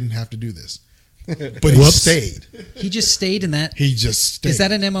I didn't have to do this. But he stayed. He just stayed in that. He just stayed. Is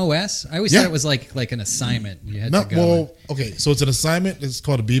that an MOS? I always Yeah. thought it was like an assignment. You had No, to go. well, okay. So it's an assignment. It's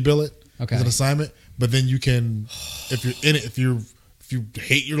called a B billet. Okay. It's an assignment, but then you can, if you're in it, if you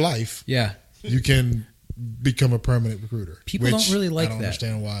hate your life, Yeah. you can become a permanent recruiter. People don't which really like I don't that.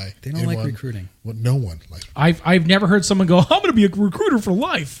 understand why. They don't like recruiting. Well, no one like. I've never heard someone go, I'm going to be a recruiter for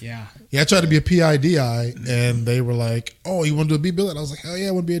life. Yeah. Yeah, I tried to be a PIDI, and they were like, "Oh, you want to do a B billet?" I was like, "Hell yeah,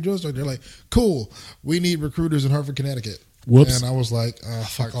 I want to be a drill instructor." They're like, "Cool, we need recruiters in Hartford, Connecticut." Whoops. And I was like,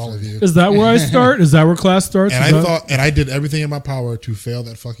 "Fuck all of you." Is that where I start? Is that where class starts? And Is I that- thought, and I did everything in my power to fail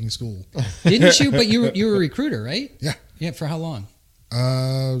that fucking school. Didn't you? But you were a recruiter, right? Yeah. Yeah. For how long?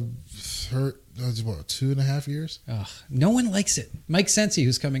 What, 2.5 years? Ugh, no one likes it. Mike Sensi,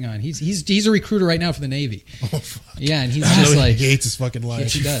 who's coming on, he's a recruiter right now for the Navy. Oh, fuck. Yeah, and he's I just know like he hates his fucking life.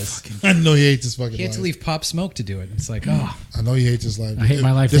 Yes, he does. I know he hates his fucking He had life. to leave Pop Smoke to do it. It's like, oh, I know he hates his life. I hate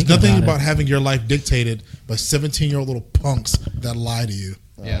my life There's thinking nothing about about it. having your life dictated by 17-year-old little punks that lie to you.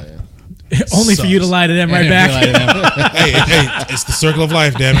 yeah. Only for you to lie to them right back. hey, it's the circle of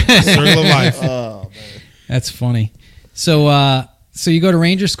life, damn it. It's the circle of life. Oh man. That's funny. So, so you go to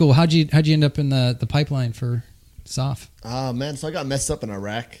Ranger School. How'd you end up in the pipeline for SOF? Man, so I got messed up in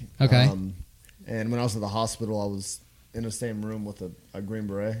Iraq. Okay. And when I was at the hospital, I was in the same room with a Green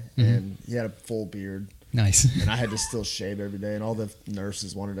Beret, Mm-hmm. and he had a full beard. Nice. And I had to still shave every day, and all the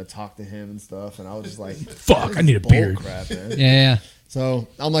nurses wanted to talk to him and stuff, and I was just like, Fuck, I need a bull beard. crap, man. Yeah. So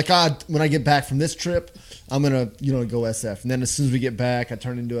I'm like, when I get back from this trip, I'm gonna, go SF. And then as soon as we get back, I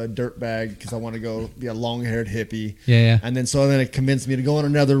turn into a dirt bag because I want to go be a long-haired hippie. Yeah. And then it convinced me to go on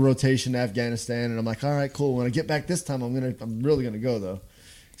another rotation to Afghanistan, and I'm like, all right, cool. When I get back this time, I'm really gonna go though.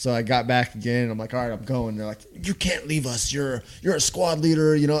 So I got back again. And I'm like, all right, I'm going. They're like, you can't leave us. You're a squad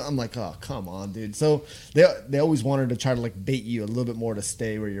leader. You know, I'm like, oh, come on, dude. So they always wanted to try to like bait you a little bit more to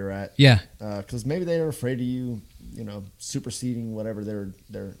stay where you're at. Yeah. Because maybe they were afraid of you, you know, superseding whatever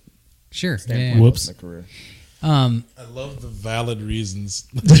their Sure. standpoint Yeah. Whoops. was in the career. I love the valid reasons.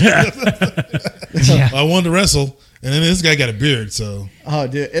 Yeah. I wanted to wrestle, and then this guy got a beard, so Oh,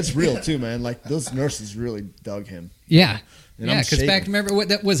 dude, it's real too, man. Like those nurses really dug him. Yeah. And Yeah, I'm because back, shaking. remember what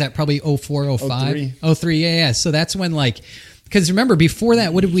that was? That probably 04, 05? 03. 03, yeah. So that's when, like, because remember, before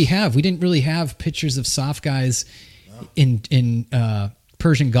that, what did we have? We didn't really have pictures of soft guys in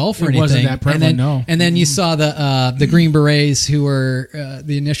Persian Gulf or It anything. wasn't that prevalent, and then, no. And then you saw the Green Berets who were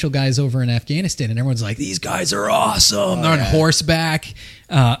the initial guys over in Afghanistan, and everyone's like, these guys are awesome. They're on horseback.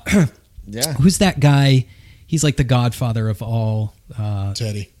 Yeah. Who's that guy? He's like the godfather of all.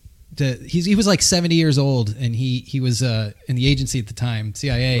 Teddy. He was like 70 years old, and he was in the agency at the time,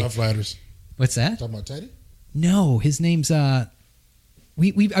 CIA. Rough Riders. What's that? Talking about Teddy? No, his name's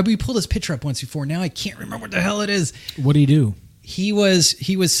we pulled his picture up once before. Now I can't remember what the hell it is. What do you do? He was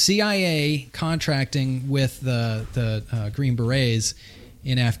CIA contracting with the Green Berets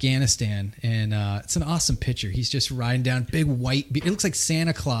in Afghanistan, and it's an awesome picture. He's just riding down big white. It looks like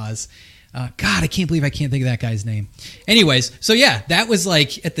Santa Claus. God, I can't believe I can't think of that guy's name. Anyways, so yeah, that was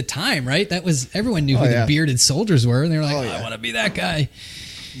like at the time, right? That was everyone knew who yeah. the bearded soldiers were, and they were like, Oh, oh, yeah. I want to be that guy.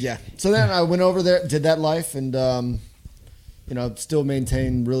 Yeah. So then I went over there, did that life, and you know, still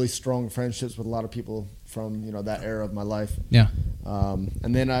maintain really strong friendships with a lot of people from, you know, that era of my life. Yeah.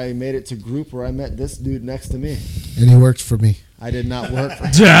 And then I made it to group where I met this dude next to me. And he worked for me. I did not work for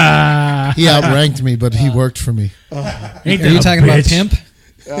him. He outranked me, but he worked for me. Ain't Are you that a talking about bitch? Pimp?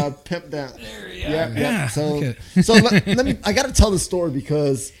 Pimp down. Yeah. Yeah, So, okay. so let me. I got to tell the story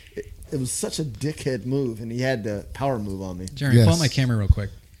because it was such a dickhead move, and he had to power move on me. Jeremy, Yes. pull out my camera real quick.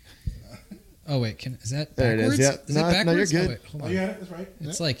 Oh wait, is that There it is, backwards? yeah. Is No, it no, you're backwards? good. Oh, wait, hold on. Yeah, that's right.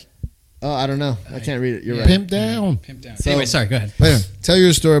 It's like Oh, I don't know. I can't read it. You're right. Pimp down. pimp down. So- Anyway, sorry. Go ahead. Wait, tell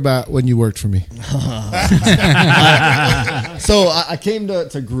your story about when you worked for me. So I came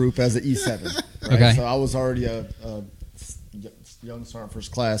to group as an E7. Right? Okay. So I was already a young sergeant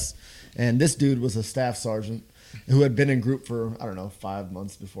first class, and this dude was a staff sergeant who had been in group for, I don't know, 5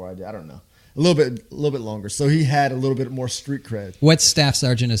 months before I did. I don't know, a little bit longer. So he had a little bit more street cred. What's staff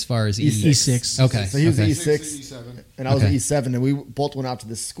sergeant as far as E6. E6. Okay. So he was okay. E6, and I was Okay. an E7, and we both went out to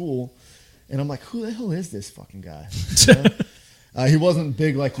this school, and I'm like, who the hell is this fucking guy? You know? He wasn't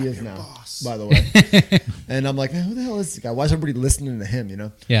big like he is now, by the way. And I'm like, man, who the hell is this guy? Why is everybody listening to him? You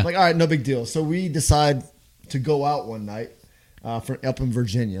know? Yeah. I'm like, all right, no big deal. So we decide to go out one night up in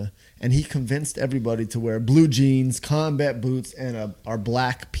Virginia, and he convinced everybody to wear blue jeans, combat boots, and our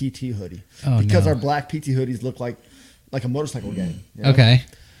black PT hoodie Oh, because no. our black PT hoodies look like a motorcycle gang. you know? Okay.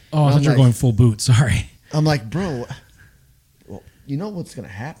 Oh, I thought I'm you were like- going full boot. Sorry. I'm like, bro, well, you know what's gonna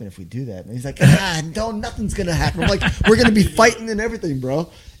happen if we do that? And he's like, no, nothing's gonna happen. I'm like, we're gonna be fighting and everything, bro.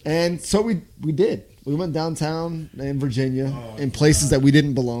 And so we did. We went downtown in Virginia in places that we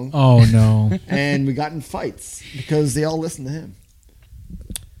didn't belong, Oh no. and we got in fights because they all listened to him.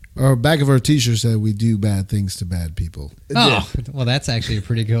 Our back of our t-shirt said we do bad things to bad people. Oh, well, that's actually a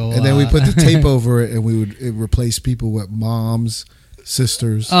pretty cool. And then we put the tape over it, and we would replace people with moms,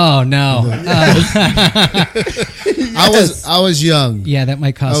 sisters. Oh no. I was young. Yeah, that might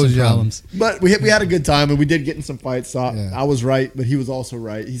I cause was some young. problems. But we had a good time, and we did get in some fights. So Yeah. I was right, but he was also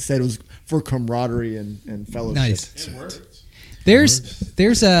right. He said it was for camaraderie and fellowship. Nice.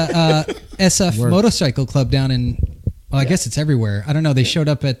 There's a SF Worked. motorcycle club down in. Well, I guess it's everywhere. I don't know. They showed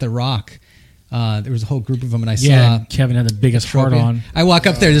up at the Rock. There was a whole group of them, and I Yeah, saw. Kevin had the biggest heart Trophy. on. I walk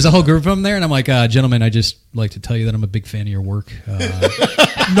up there. There's a whole group of them there, and I'm like, gentlemen, I just like to tell you that I'm a big fan of your work.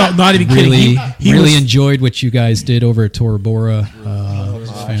 No, not even kidding. Really, He really was- enjoyed what you guys did over at Tora Bora. It was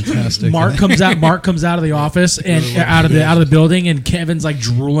fantastic. Mark comes out. Mark comes out of the office and out of the building, and Kevin's like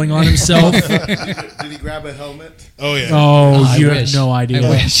drooling on himself. Did he grab a helmet? Oh yeah. Oh, I you wish. have no idea. I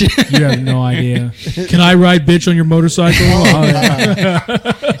wish. You have no idea. Can I ride bitch on your motorcycle? Oh, yeah.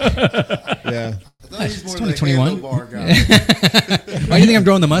 Yeah. It's 2021. Why do you think I'm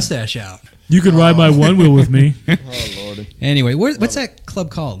growing the mustache out? You could ride my one wheel with me. Oh Lord. Anyway, what's that club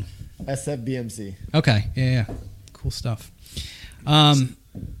called? SFBMC. Okay, yeah, cool stuff.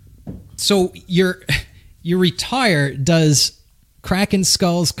 So you retire. Does Kraken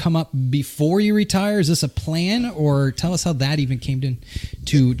Skulls come up before you retire? Is this a plan, or tell us how that even came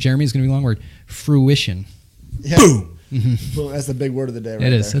to Jeremy's going to be a long word, fruition? Yeah. Boom. Boom. That's the big word of the day, right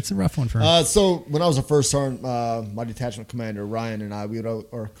It is. there. It's a rough one for him. So when I was a first sergeant, my detachment commander Ryan and I,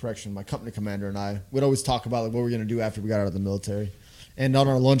 my company commander and I, we'd always talk about like what we're gonna do after we got out of the military. And on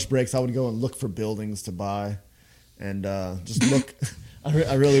our lunch breaks, I would go and look for buildings to buy, and just look.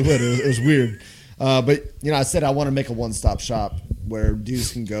 I really would. It was weird. But I said I want to make a one-stop shop where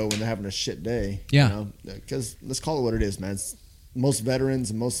dudes can go when they're having a shit day. Yeah. Because let's call it what it is, man. Most veterans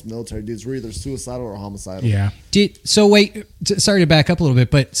and most military dudes were either suicidal or homicidal. Yeah. So wait, sorry to back up a little bit,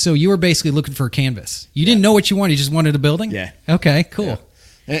 but so you were basically looking for a canvas. You didn't know what you wanted. You just wanted a building? Yeah. Okay, cool.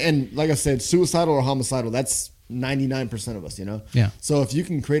 Yeah. And like I said, suicidal or homicidal, that's 99% of us, Yeah. So if you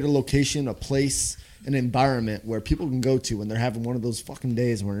can create a location, a place, an environment where people can go to when they're having one of those fucking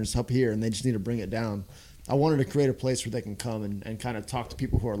days where it's up here and they just need to bring it down. I wanted to create a place where they can come and kind of talk to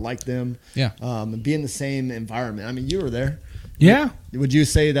people who are like them. Yeah. And be in the same environment. I mean, you were there. Yeah. Would you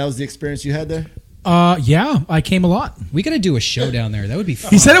say that was the experience you had there? Yeah, I came a lot. We got to do a show down there. That would be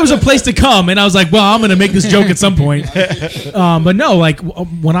fun. He said it was a place to come, and I was like, well, I'm going to make this joke at some point. But no, like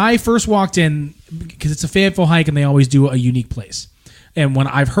when I first walked in, because it's a Fayetteville hike and they always do a unique place. And when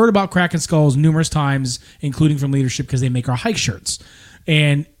I've heard about Cracking Skulls numerous times, including from leadership, because they make our hike shirts.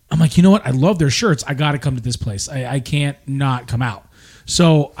 And I'm like, you know what? I love their shirts. I got to come to this place. I can't not come out.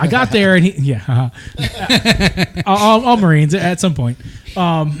 So I got there, and all Marines at some point.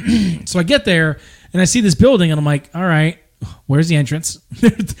 So I get there, and I see this building, and I'm like, all right, where's the entrance?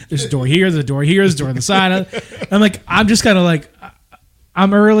 There's a door here, there's a door here, there's a door on the side. I'm like, I'm just kind of like,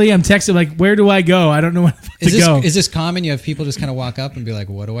 I'm early. I'm texting like, where do I go? I don't know where to go. Is this common? You have people just kind of walk up and be like,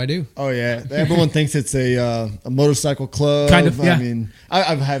 what do I do? Oh yeah, everyone thinks it's a motorcycle club. Kind of, yeah. I mean,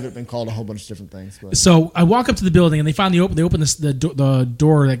 I haven't been called a whole bunch of different things. But. So I walk up to the building, and they finally open the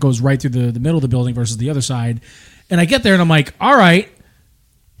door that goes right through the middle of the building versus the other side. And I get there, and I'm like, all right,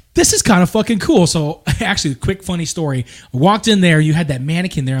 this is kind of fucking cool. So actually, quick funny story. I walked in there. You had that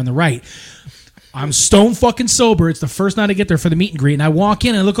mannequin there on the right. I'm stone fucking sober. It's the first night I get there for the meet and greet, and I walk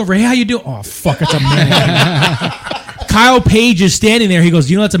in and I look over. Hey, how you doing? Oh fuck, it's a mannequin. Kyle Page is standing there. He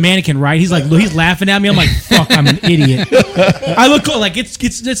goes, you know that's a mannequin, right? He's like, he's laughing at me. I'm like, fuck, I'm an idiot. I look like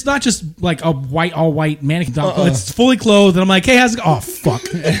it's not just like a all white mannequin. It's fully clothed, and I'm like, hey, how's it? Oh fuck.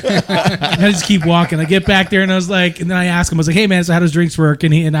 And I just keep walking. I get back there, and I was like, and then I asked him, I was like, hey man, so how does drinks work?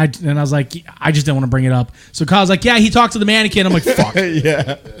 And I was like, I just didn't want to bring it up. So Kyle's like, yeah, he talked to the mannequin. I'm like, fuck.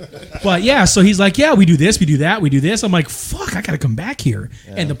 Yeah. But yeah, so he's like, yeah, we do this, we do that, we do this. I'm like, fuck, I gotta come back here.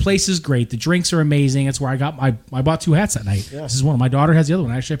 Yeah. And the place is great. The drinks are amazing. That's where I bought 2 hats that night. Yeah. This is one. My daughter has the other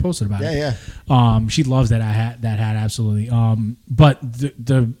one. Actually, I posted about it. Yeah. She loves that hat. That hat absolutely. But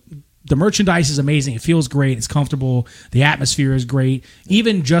the merchandise is amazing. It feels great. It's comfortable. The atmosphere is great.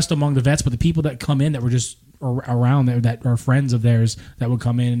 Even just among the vets, but the people that come in that were just around there that are friends of theirs that would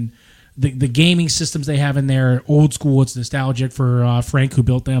come in. The gaming systems they have in there, old school. It's nostalgic for Frank who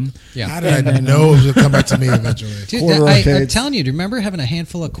built them. Yeah. How did I know it would come back to me eventually? Dude, I'm telling you, do you remember having a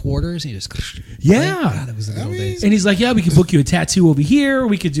handful of quarters? And you just yeah. That was the good old days. And he's like, yeah, we could book you a tattoo over here.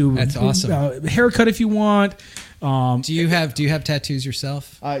 We could do that's awesome. Haircut if you want. Do you have tattoos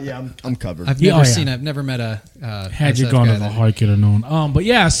yourself? Yeah, I'm covered. I've never met a had you SF gone guy to the that- hike, you'd have known. But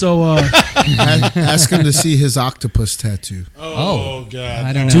yeah, so Ask him to see his octopus tattoo. Oh, God.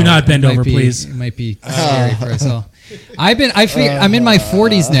 I don't know. Do not bend It might over, be- please. It might be scary for us all. I'm in my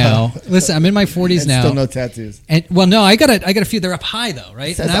 40s now. Listen, I'm in my 40s And now. still no tattoos. And well, no, I got a few. They're up high though,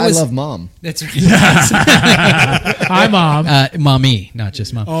 right? Says, And I love mom. That's right. hi, Mom. Mommy, not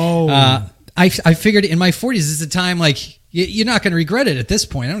just mom. Oh. I figured in my 40s is the time like you're not going to regret it at this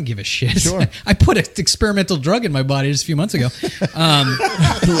point. I don't give a shit. Sure. I put an experimental drug in my body just a few months ago.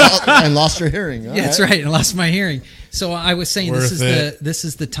 And lost your hearing. All Yeah, that's right. And lost my hearing. So I was saying Worth this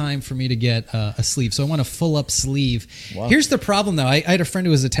is the time for me to get a sleeve. So I want a full up sleeve. Wow. Here's the problem though. I had a friend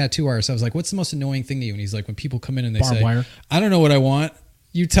who was a tattoo artist. I was like, "What's the most annoying thing to you?" And he's like, "When people come in and they Barbed say, wire. I don't know what I want.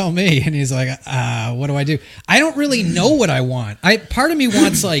 You tell me." And he's like, "What do I do?" I don't really know what I want. Part of me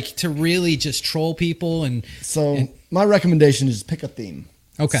wants like to really just troll people and So my recommendation is pick a theme.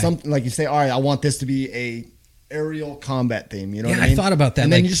 Okay. Something like you say, all right, I want this to be a aerial combat theme. You know Yeah, what I mean? I thought about that,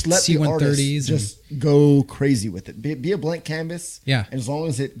 And then like you just let the C-130s artist and- just go crazy with it. Be a blank canvas. Yeah. And as long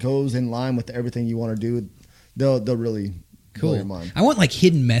as it goes in line with everything you want to do, they'll really blow your mind. I want like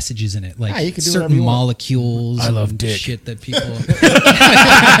hidden messages in it, like Yeah, you can do certain whatever you want. molecules. I love and dick. shit that people.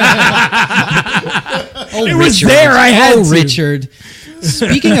 It was there, I had to. Richard.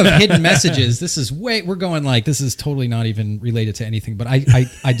 Speaking of hidden messages, this is totally not even related to anything, but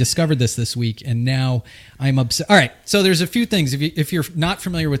I discovered this week, and now I'm obsessed. All right, so there's a few things. If you're not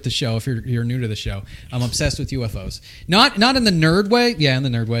familiar with the show, if you're new to the show, I'm obsessed with UFOs. Not in the nerd way. Yeah, in the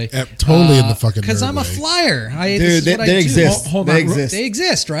nerd way. Totally in the fucking Because nerd I'm a way. flyer. Dude, This is what I they do. exist. Hold they on. exist. They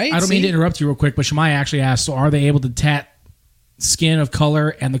exist, right? I don't mean to interrupt you real quick, but Shemai actually asked, so are they able to tat skin of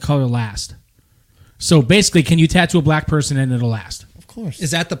color and the color last? So basically, can you tattoo a black person and it'll last? Of course.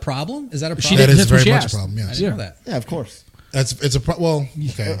 Is that the problem? Is that a She problem? did- That is that's what very she much a asked. problem. I Yes, didn't know that. Yeah, of course. it's a well.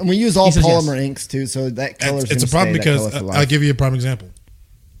 Okay, And we use all He says polymer yes. inks too, so that color. it's a problem because I'll give you a prime example.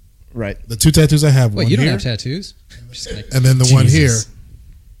 right. The two tattoos I have, Wait, one you don't here, have tattoos? Just kidding. and then the one here. Jesus.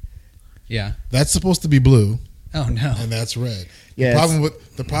 Yeah. That's supposed to be blue, Oh no. Oh. and that's red. Yeah,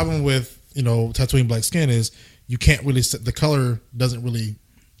 The problem with tattooing black skin is you can't really the color doesn't really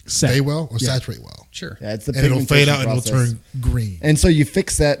Set. stay well or Yeah. saturate well, Sure. Yeah, it's the and it'll fade pigmentation out and it'll process. turn green. And so you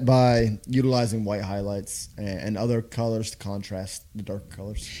fix that by utilizing white highlights and other colors to contrast the darker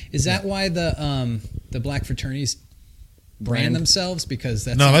colors. Is that why the black fraternities brand themselves? Because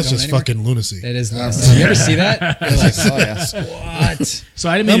that's No, not that's going just anywhere? fucking lunacy. It is. Lunacy. You ever see that? You're like, Oh yeah. what? So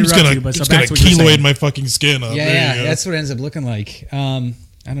I didn't mean I'm to just interrupt gonna you, but so just back gonna to what you're keloid saying. my fucking skin up. Yeah, There yeah. you go. That's what it ends up looking like.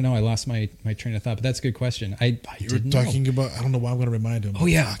 I don't know. I lost my train of thought, but that's a good question. I You were didn't know. talking about. I don't know why I'm going to remind him. Oh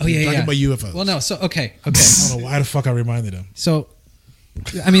yeah. Fuck, Oh you were yeah. Talking yeah. about UFOs. Well, no. So okay. I don't know why the fuck I reminded him. So,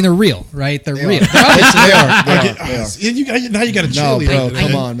 I mean, they're real, right? They're real. They are. They are. Now you got to No, chill. bro, today.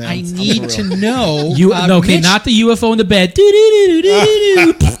 come on, man. I I'm need for to real. know. You no, okay, Mitch, not the UFO in the bed.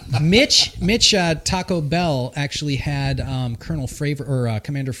 Do-do-do-do-do-do. Mitch Taco Bell actually had Colonel Fravor or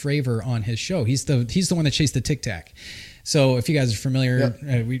Commander Fravor on his show. He's the one that chased the Tic Tac. So if you guys are familiar,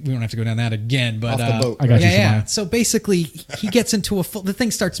 we don't have to go down that again. But Off the boat. I got you, yeah. Shemaya. So basically, he gets into the thing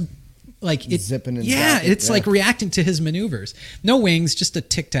starts like it, Zipping and yeah, zapping, it's yeah. like reacting to his maneuvers. No wings, just a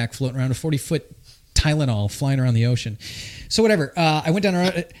Tic Tac floating around, a 40-foot Tylenol flying around the ocean. So whatever. I went down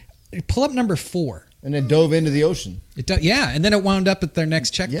around. Pull up number 4. And it dove into the ocean. Yeah, and then it wound up at their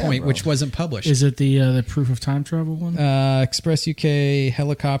next checkpoint, bro. which wasn't published. Is it the proof of time travel one? Express UK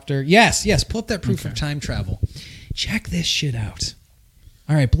helicopter. Yes. Pull up that proof of time travel. Check this shit out.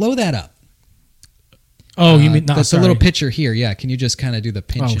 All right, blow that up. Oh, you mean not that's a little picture here? Yeah, can you just kind of do the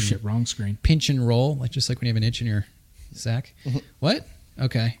pinch? Oh and, shit, wrong screen. Pinch and roll, just like when you have an itch in your sack. What?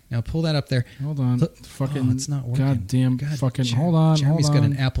 Okay, now pull that up there. Hold on. Look- Fucking oh, it's not working. Goddamn God, fucking Jer- hold on. Jeremy's hold got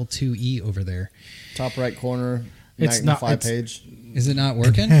on. an Apple IIe over there. Top right corner, It's not- magnify it's- page. Is it not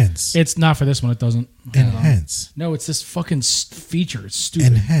working? Enhance. It's not for this one. It doesn't. Enhance. No, it's this fucking feature. It's stupid.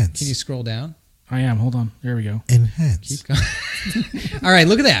 Enhance. Can you scroll down? I am. Hold on. There we go. Enhance. All right,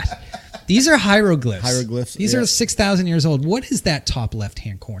 look at that. These are hieroglyphs. Hieroglyphs, These yeah. are 6,000 years old. What is that top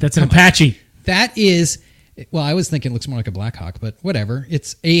left-hand corner? That's an Come on. Apache. That is, well, I was thinking it looks more like a Black Hawk, but whatever.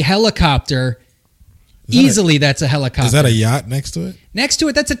 It's a helicopter. Easily, that's a helicopter. Is that a yacht next to it? Next to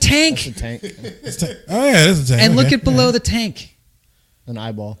it, that's a tank. It's a tank. Oh yeah, that's a tank. And look Okay. at below the tank. An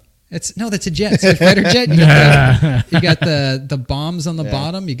eyeball. That's a jet. It's a fighter jet. You got the bombs on the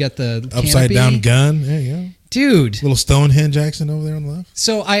bottom. You got the upside canopy. down gun. There you go. Dude. Little Stonehenge accent over there on the left.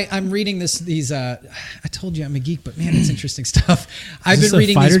 So I'm reading these. I told you I'm a geek, but man, it's interesting stuff. I've this been a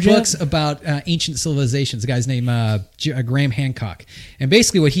reading fighter these jet? books about ancient civilizations. A guy's named Graham Hancock, and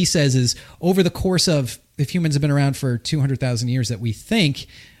basically what he says is over the course of, if humans have been around for 200,000 years, that we think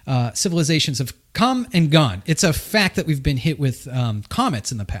civilizations have come and gone. It's a fact that we've been hit with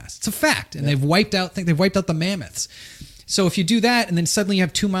comets in the past. It's a fact, and they've wiped out the mammoths. So if you do that, and then suddenly you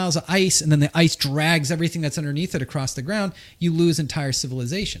have 2 miles of ice, and then the ice drags everything that's underneath it across the ground, you lose entire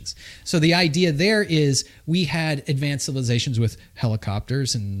civilizations. So the idea there is we had advanced civilizations with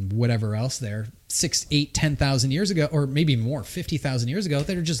helicopters and whatever else there 6, 8, 10,000 years ago, or maybe more, 50,000 years ago,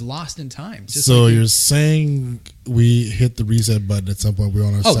 that are just lost in time. Just So like you're saying we hit the reset button at some point? We're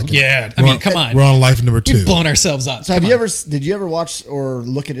on our Oh, second. yeah. I We're mean, on- come on. We're on life number 2. we've blown ourselves up. So Come on. did you ever watch or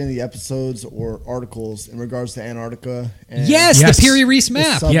look at any episodes or articles in regards to Antarctica? And Yes, Yes. the Piri Reis the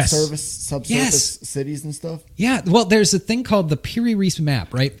map. Yes. subsurface Yes. cities and stuff. Yeah, well, there's a thing called the Piri Reis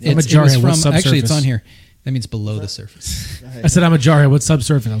map, right? It was Majaria, what's actually, it's subsurface? on here. That means below the surface. I said I'm a Jaria. What's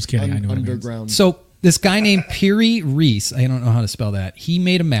subsurface? I was kidding. I know what it means. Underground. So this guy named Piri Reis, I don't know how to spell that. He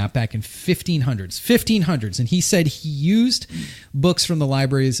made a map back in 1500s, and he said he used books from the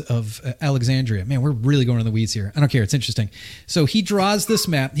libraries of Alexandria. Man, we're really going in the weeds here. I don't care. It's interesting. So he draws this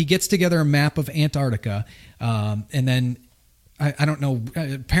map. He gets together a map of Antarctica, and then I don't know.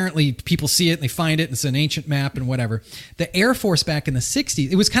 Apparently, people see it and they find it. And it's an ancient map and whatever. The Air Force back in the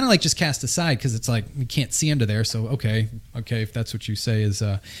 60s, it was kind of like just cast aside because it's like we can't see under there. So okay, if that's what you say is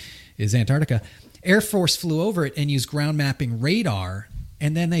Antarctica. Air Force flew over it and used ground mapping radar,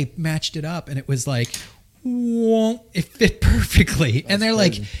 and then they matched it up, and it was like, whoa, it fit perfectly. And they're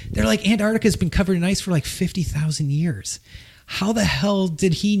like Antarctica's been covered in ice for like 50,000 years. How the hell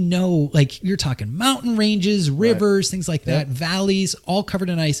did he know? Like, you're talking mountain ranges, rivers, things like that, valleys, all covered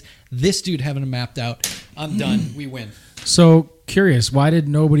in ice. This dude having it mapped out. I'm done. We win. So curious, why did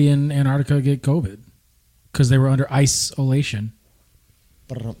nobody in Antarctica get COVID? Because they were under isolation.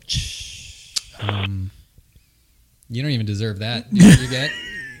 You don't even deserve that. You know what you get?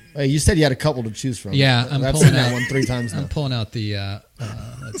 Hey, you said you had a couple to choose from. Yeah, I'm I've pulling seen that out one 3 times now. I'm pulling out the.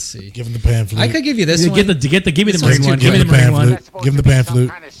 Let's see. Give him the pan flute. I could give you this one. Give me the This marine one's one. too Give me the good. marine one. Give him the pan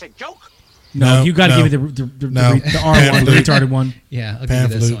flute. No, No, you got to no. give me the No. the R Pan one, the flute. retarded one. Yeah, I'll Pan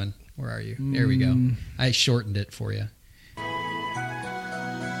give you this flute. one. Where are you? There we go. I shortened it for you.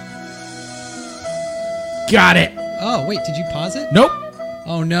 Got it. Oh wait, did you pause it? Nope.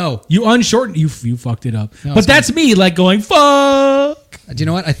 Oh no. You unshortened. You fucked it up. No, but it's that's me, like going fuck. Do you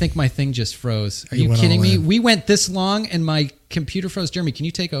know what? I think my thing just froze. Are You you went kidding all me? in. We went this long and my computer froze. Jeremy, can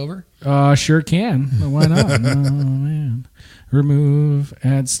you take over? Sure can. Why not? Oh man. Remove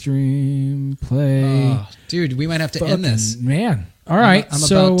ad stream play. Oh, dude, we might have to end this. Man. All right.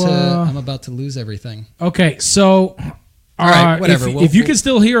 I'm about to lose everything. Okay. So. All right, whatever. If you can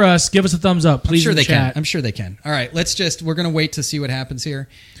still hear us, give us a thumbs up, I'm please. sure in the they can. chat. I'm sure they can. All right, we're gonna wait to see what happens here.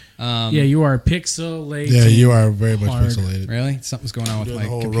 Yeah, you are pixelated. Yeah, you are very much Hard. pixelated. Really? Something's going on with Doing my the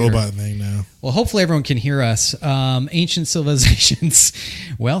whole computer. robot thing now. Well, hopefully everyone can hear us. Ancient civilizations.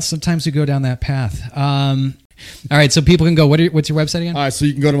 Well, sometimes we go down that path. All right, so people can go. What's your website again? All right, so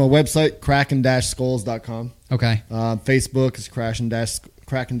you can go to my website, kraken-skulls.com. Okay. Facebook is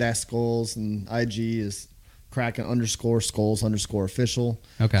Kraken-Skulls, and IG is Kraken_Skulls_official.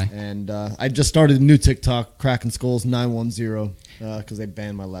 Okay. And I just started a new TikTok, Kraken Skulls 910, because they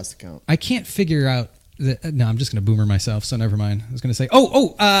banned my last account. I can't figure out. No, I'm just going to boomer myself, so never mind. I was going to say,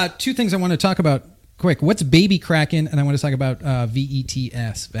 two things I want to talk about quick. What's Baby Kraken? And I want to talk about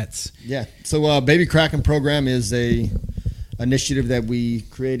VETS, vets. Yeah. So Baby Kraken program is a initiative that we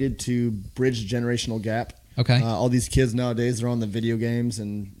created to bridge the generational gap. Okay. All these kids nowadays are on the video games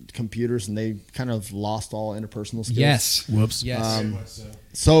and computers, and they kind of lost all interpersonal skills. Yes. Whoops. Yes.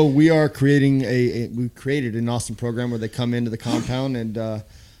 So we are creating we created an awesome program where they come into the compound and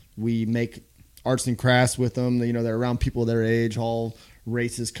we make arts and crafts with them. You know, they're around people their age, all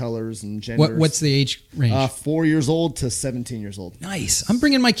races, colors, and genders. What's the age range? 4 years old to 17 years old. Nice. I'm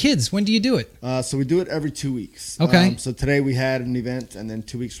bringing my kids. When do you do it? So we do it every 2 weeks. Okay. So today we had an event, and then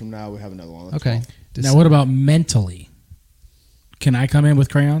 2 weeks from now we have another one. Okay. Now, what about mentally? Can I come in with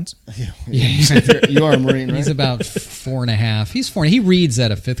crayons? You are a Marine, right? He's about 4.5. He's 4. He reads at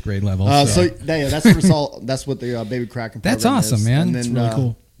a 5th grade level. That's what it's all. That's what the Baby Kraken program That's awesome, is. man. And That's then, really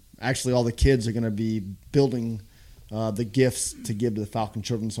cool. Actually, all the kids are going to be building the gifts to give to the Falcon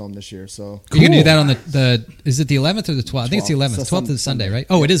Children's Home this year. So You're going to do that on the is it the 11th or the 12th? I think it's the 11th. So 12th is Sunday, Sunday. right?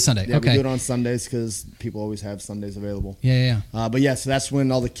 Oh, it is Sunday. yeah, Okay. we do it on Sundays because people always have Sundays available. Yeah. But yeah, so that's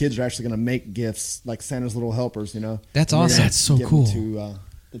when all the kids are actually going to make gifts like Santa's little helpers. You know, That's And we're awesome. gonna That's so give them cool. To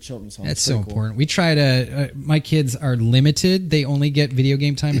the children's home. That's It's so pretty cool. important. We try to. My kids are limited. They only get video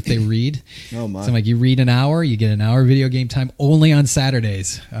game time if they read. Oh my! So I'm like, you read an hour, you get an hour video game time only on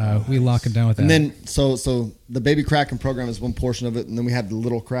Saturdays. We lock them down with that. And then, so the Baby Kraken program is one portion of it, and then we have the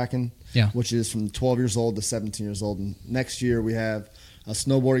Little Kraken, Yeah. which is from 12 years old to 17 years old. And next year we have a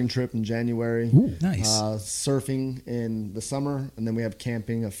snowboarding trip in January, Nice. surfing in the summer, and then we have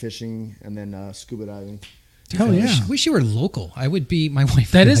camping, fishing, and then scuba diving. Hell yeah. Wish you were local. I would be. My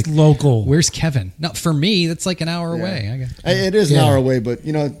wife. That would be is like, local. Where's Kevin? No, for me, that's like an hour Yeah. away. It is an Yeah. hour away, but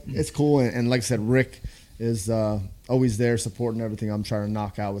you know it's cool. And like I said, Rick is always there supporting everything I'm trying to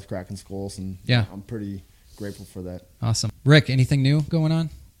knock out with Kraken Skulls, and Yeah. I'm pretty grateful for that. Awesome. Rick, anything new going on?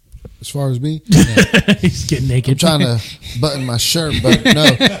 As far as me, He's getting naked. I'm trying to button my shirt, but no,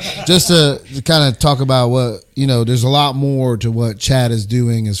 just to kind of talk about what, there's a lot more to what Chad is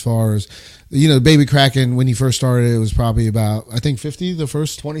doing as far as, Baby Kraken, when he first started, it was probably about, I think 50, the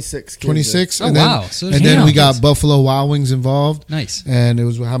first 26 kids. 26. Oh, and then, wow. So and there's then we kids. got Buffalo Wild Wings involved. Nice. And it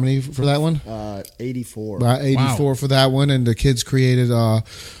was how many for that one? 84. About 84 for that one. And the kids created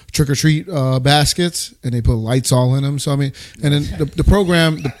trick or treat baskets, and they put lights all in them. So I mean, and then the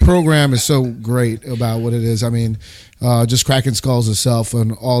program is so great about what it is. I mean, just Kraken Skulls itself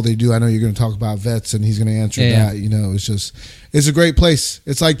and all they do. I know you're going to talk about vets, and he's going to answer Yeah. that. It's a great place.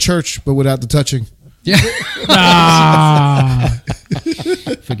 It's like church, but without the touching. Yeah.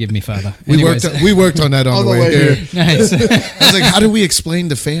 Forgive me, Father. We Anyways. worked on that on the way here. Nice. I was like, how do we explain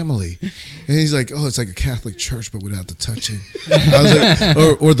the family? And he's like, oh, it's like a Catholic church, but without the touching. I was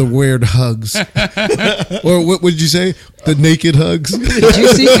like, or the weird hugs. Or what would you say? The naked hugs. Did you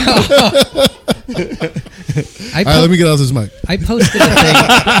see? All right, let me get off this mic. I posted a thing.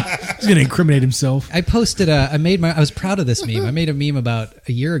 He's gonna incriminate himself. I posted I was proud of this meme. I made a meme about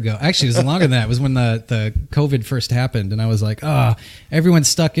a year ago. Actually, it was longer than that. It was when the COVID first happened, and I was like, everyone's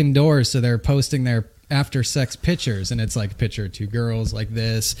stuck indoors, so they're posting their after sex pictures, and it's like picture of two girls like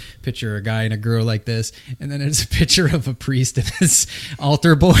this, picture of a guy and a girl like this, and then there's a picture of a priest and his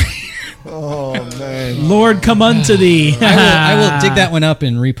altar boy. Oh man. Lord, come unto thee. I will dig that one up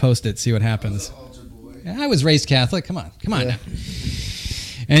and repost it, see what happens. I was raised Catholic. Come on now.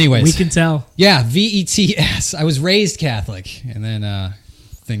 Anyways, We can tell. yeah, VETS. I was raised Catholic, and then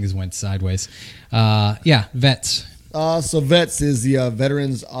things went sideways. Yeah, vets. So VETS is the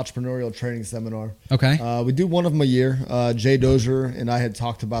Veterans Entrepreneurial Training Seminar. Okay. We do one of them a year. Jay Dozier and I had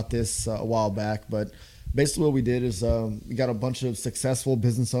talked about this a while back, but basically what we did is we got a bunch of successful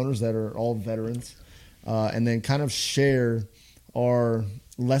business owners that are all veterans, and then kind of share our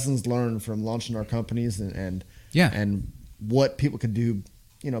lessons learned from launching our companies and what people could do,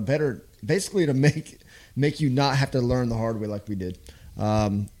 better, basically to make you not have to learn the hard way like we did.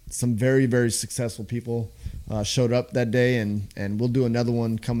 Some very, very successful people showed up that day, and we'll do another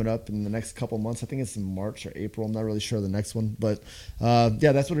one coming up in the next couple of months. I think it's in March or April. I'm not really sure the next one, but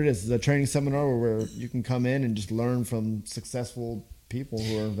yeah, that's what it is. It's a training seminar where you can come in and just learn from successful people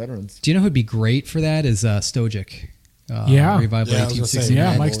who are veterans. Do you know who'd be great for that? Is Stojic. Yeah. Revival Yeah, I was gonna say, 1869.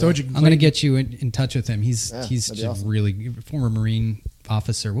 Yeah, Mike Stojic. I'm going to get you in touch with him. He's that'd just be awesome. really former Marine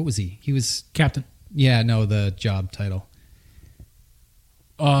officer. What was he? He was Captain. the job title.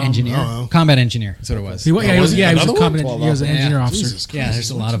 Um, Engineer, oh. combat engineer. That's what it was. He was was he? a Another one? competent. He was an Yeah. engineer officer. Jesus Christ, Yeah, there's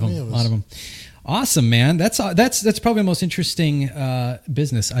a lot of too them. many us. Awesome, man. That's probably the most interesting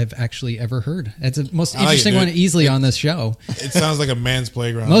business I've actually ever heard. It's the most I like it, interesting dude. one easily on this show. It sounds like a man's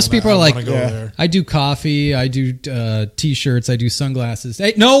playground. Most people I are like, wanna go there. I do coffee, I do T-shirts, I do sunglasses.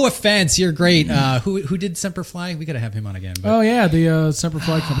 Hey, no offense, you're great. Who did Semperfly? We got to have him on again. But, Oh yeah, the Semper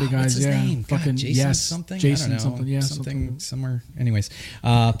Flight Company guys. what's his yeah, name? God, fucking Jason yes, something. Jason I don't know. something. Yeah, something somewhere. Anyways,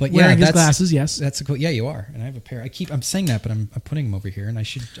 but yeah, Wearing his that's glasses. Yes, That's a cool. Yeah, you are, and I have a pair. I'm saying that, but I'm putting them over here, and I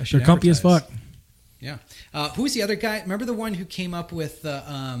should. they're comfy as advertise. fuck. Yeah. Who's the other guy? Remember the one who came up with the,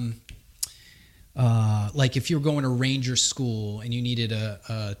 like if you were going to Ranger school and you needed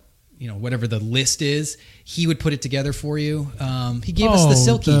a whatever the list is, he would put it together for you. He gave us the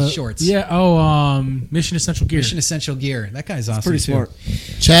silky shorts. Yeah. Mission Essential Gear. Mission Essential Gear. That guy's awesome. Pretty too. smart.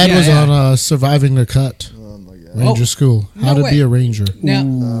 Chad Yeah, was yeah. on Surviving the Cut, Oh my god. Ranger Oh, School. How no to way. be a Ranger. Now,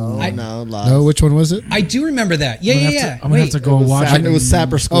 No, I, no, lies. No, which one was it? I do remember that. Yeah, I'm gonna yeah, have yeah. to- I'm gonna have to go watch it. It was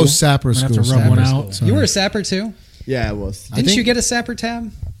Sapper School. Oh, Sapper I'm gonna School. have to rub one Sapper out. School. You were a sapper too? Yeah, it was. Didn't think- you get a sapper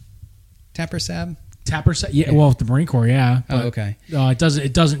tab? Tapper sab? Tapper. Yeah. Well, the Marine Corps. Yeah. Oh, but, okay.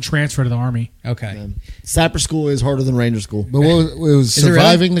 It doesn't transfer to the Army. Okay. Sapper School is harder than Ranger School. But it was Is it really?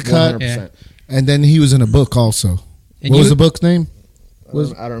 Surviving the Cut, 100%. and then he was in a book also. And What was you- the book's name?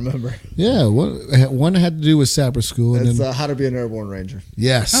 I don't remember. Yeah, one had to do with Sapper School, and It's then How to Be an Airborne Ranger.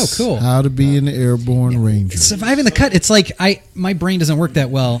 yes, Oh, cool. How to be an airborne ranger. Surviving the Cut. It's like my brain doesn't work that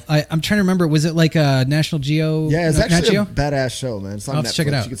well. I'm trying to remember. Was it like a National Geo? Yeah, it's Nat actually Geo? a badass show, man. It's on I'll Netflix. have to check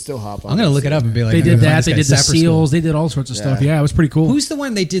it out. You can still hop on. I'm gonna look it up and be like, They I'm did gonna find that. this They guy, did the Sapper School. SEALs. They did all sorts of stuff. Yeah, it was pretty cool. Who's the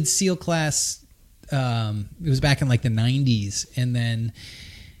one they did SEAL class? It was back in like the 90s, and then.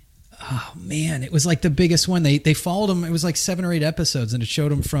 Oh man, it was like the biggest one. They followed them. It was like 7 or 8 episodes, and it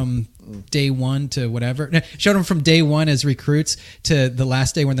showed them from day one to whatever. No, showed them from day one as recruits to the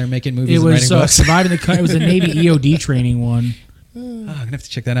last day when they're making movies It and was writing books. Surviving the Cut. It was a Navy EOD training one. Oh, I'm gonna have to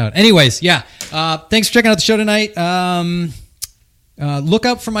check that out. Anyways, yeah. Thanks for checking out the show tonight. Look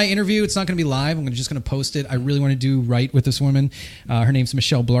out for my interview. It's not going to be live. I'm just going to post it. I really want to do right with this woman. Her name's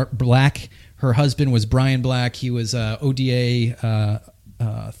Michelle Black. Her husband was Brian Black. He was ODA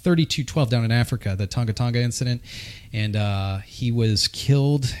 3212 down in Africa, the Tonga Tonga incident, and he was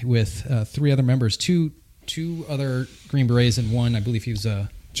killed with 3 other members, two other Green Berets, and one, I believe he was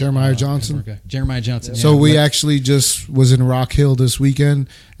Jeremiah Johnson. Jeremiah Johnson. So yeah. we actually just was in Rock Hill this weekend,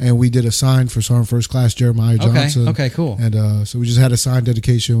 and we did a sign for Sergeant First Class Jeremiah Johnson. Okay, cool. And so we just had a sign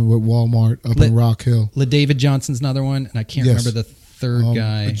dedication with Walmart up in Rock Hill. LaDavid Johnson's another one, and I can't Yes. remember the third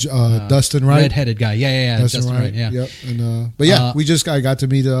guy. Dustin Wright. Redheaded guy. Yeah. Dustin Wright. Yeah. Yep. And but yeah, I got to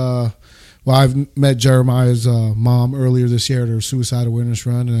meet. I've met Jeremiah's mom earlier this year at her suicide awareness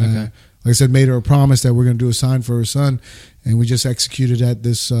run, and like I said, made her a promise that we're going to do a sign for her son, and we just executed that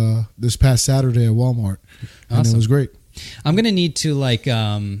this past Saturday at Walmart, and it was great. I'm gonna need to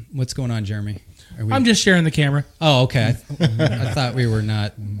what's going on, Jeremy? I'm just sharing the camera. Oh, okay. I thought we were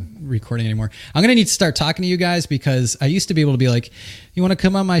not recording anymore. I'm gonna need to start talking to you guys because I used to be able to be like, "You want to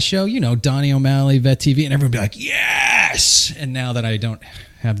come on my show?" Donnie O'Malley, Vet TV, and everyone would be like, "Yes!" And now that I don't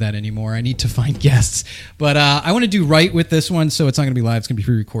have that anymore, I need to find guests. But I want to do right with this one, so it's not gonna be live. It's gonna be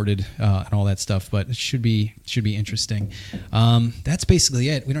pre-recorded and all that stuff. But it should be interesting. That's basically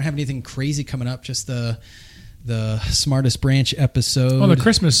it. We don't have anything crazy coming up. Just the the Smartest Branch episode. Oh, the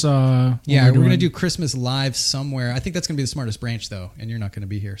Christmas. Yeah, we're doing- gonna do Christmas live somewhere. I think that's gonna be the Smartest Branch though, and you're not gonna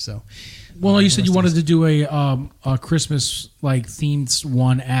be here. So, Well, you said you wanted to do a Christmas like themed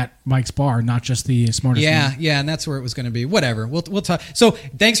one at Mike's Bar, not just the Smartest. yeah, One. yeah, and that's where it was gonna be. Whatever. We'll talk. So,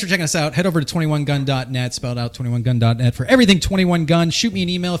 thanks for checking us out. Head over to 21gun.net, spelled out 21gun.net for everything 21 Gun. Shoot me an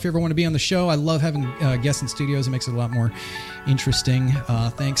email if you ever want to be on the show. I love having guests in studios. It makes it a lot more interesting.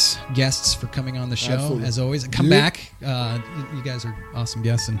 Thanks, guests, for coming on the show. Absolutely. As always, come back. You guys are awesome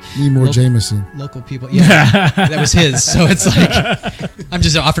guests and Need more local- Jameson. Local people. Yeah, that was his. So it's like I'm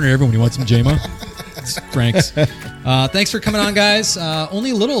just offering it to everyone who wants some JMO. It's Frank's. Thanks for coming on, guys.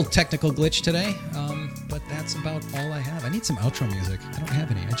 Only a little technical glitch today, but that's about all I have. I need some outro music. I don't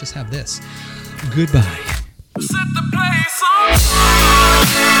have any. I just have this. Goodbye. Set the place on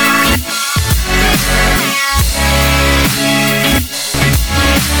fire.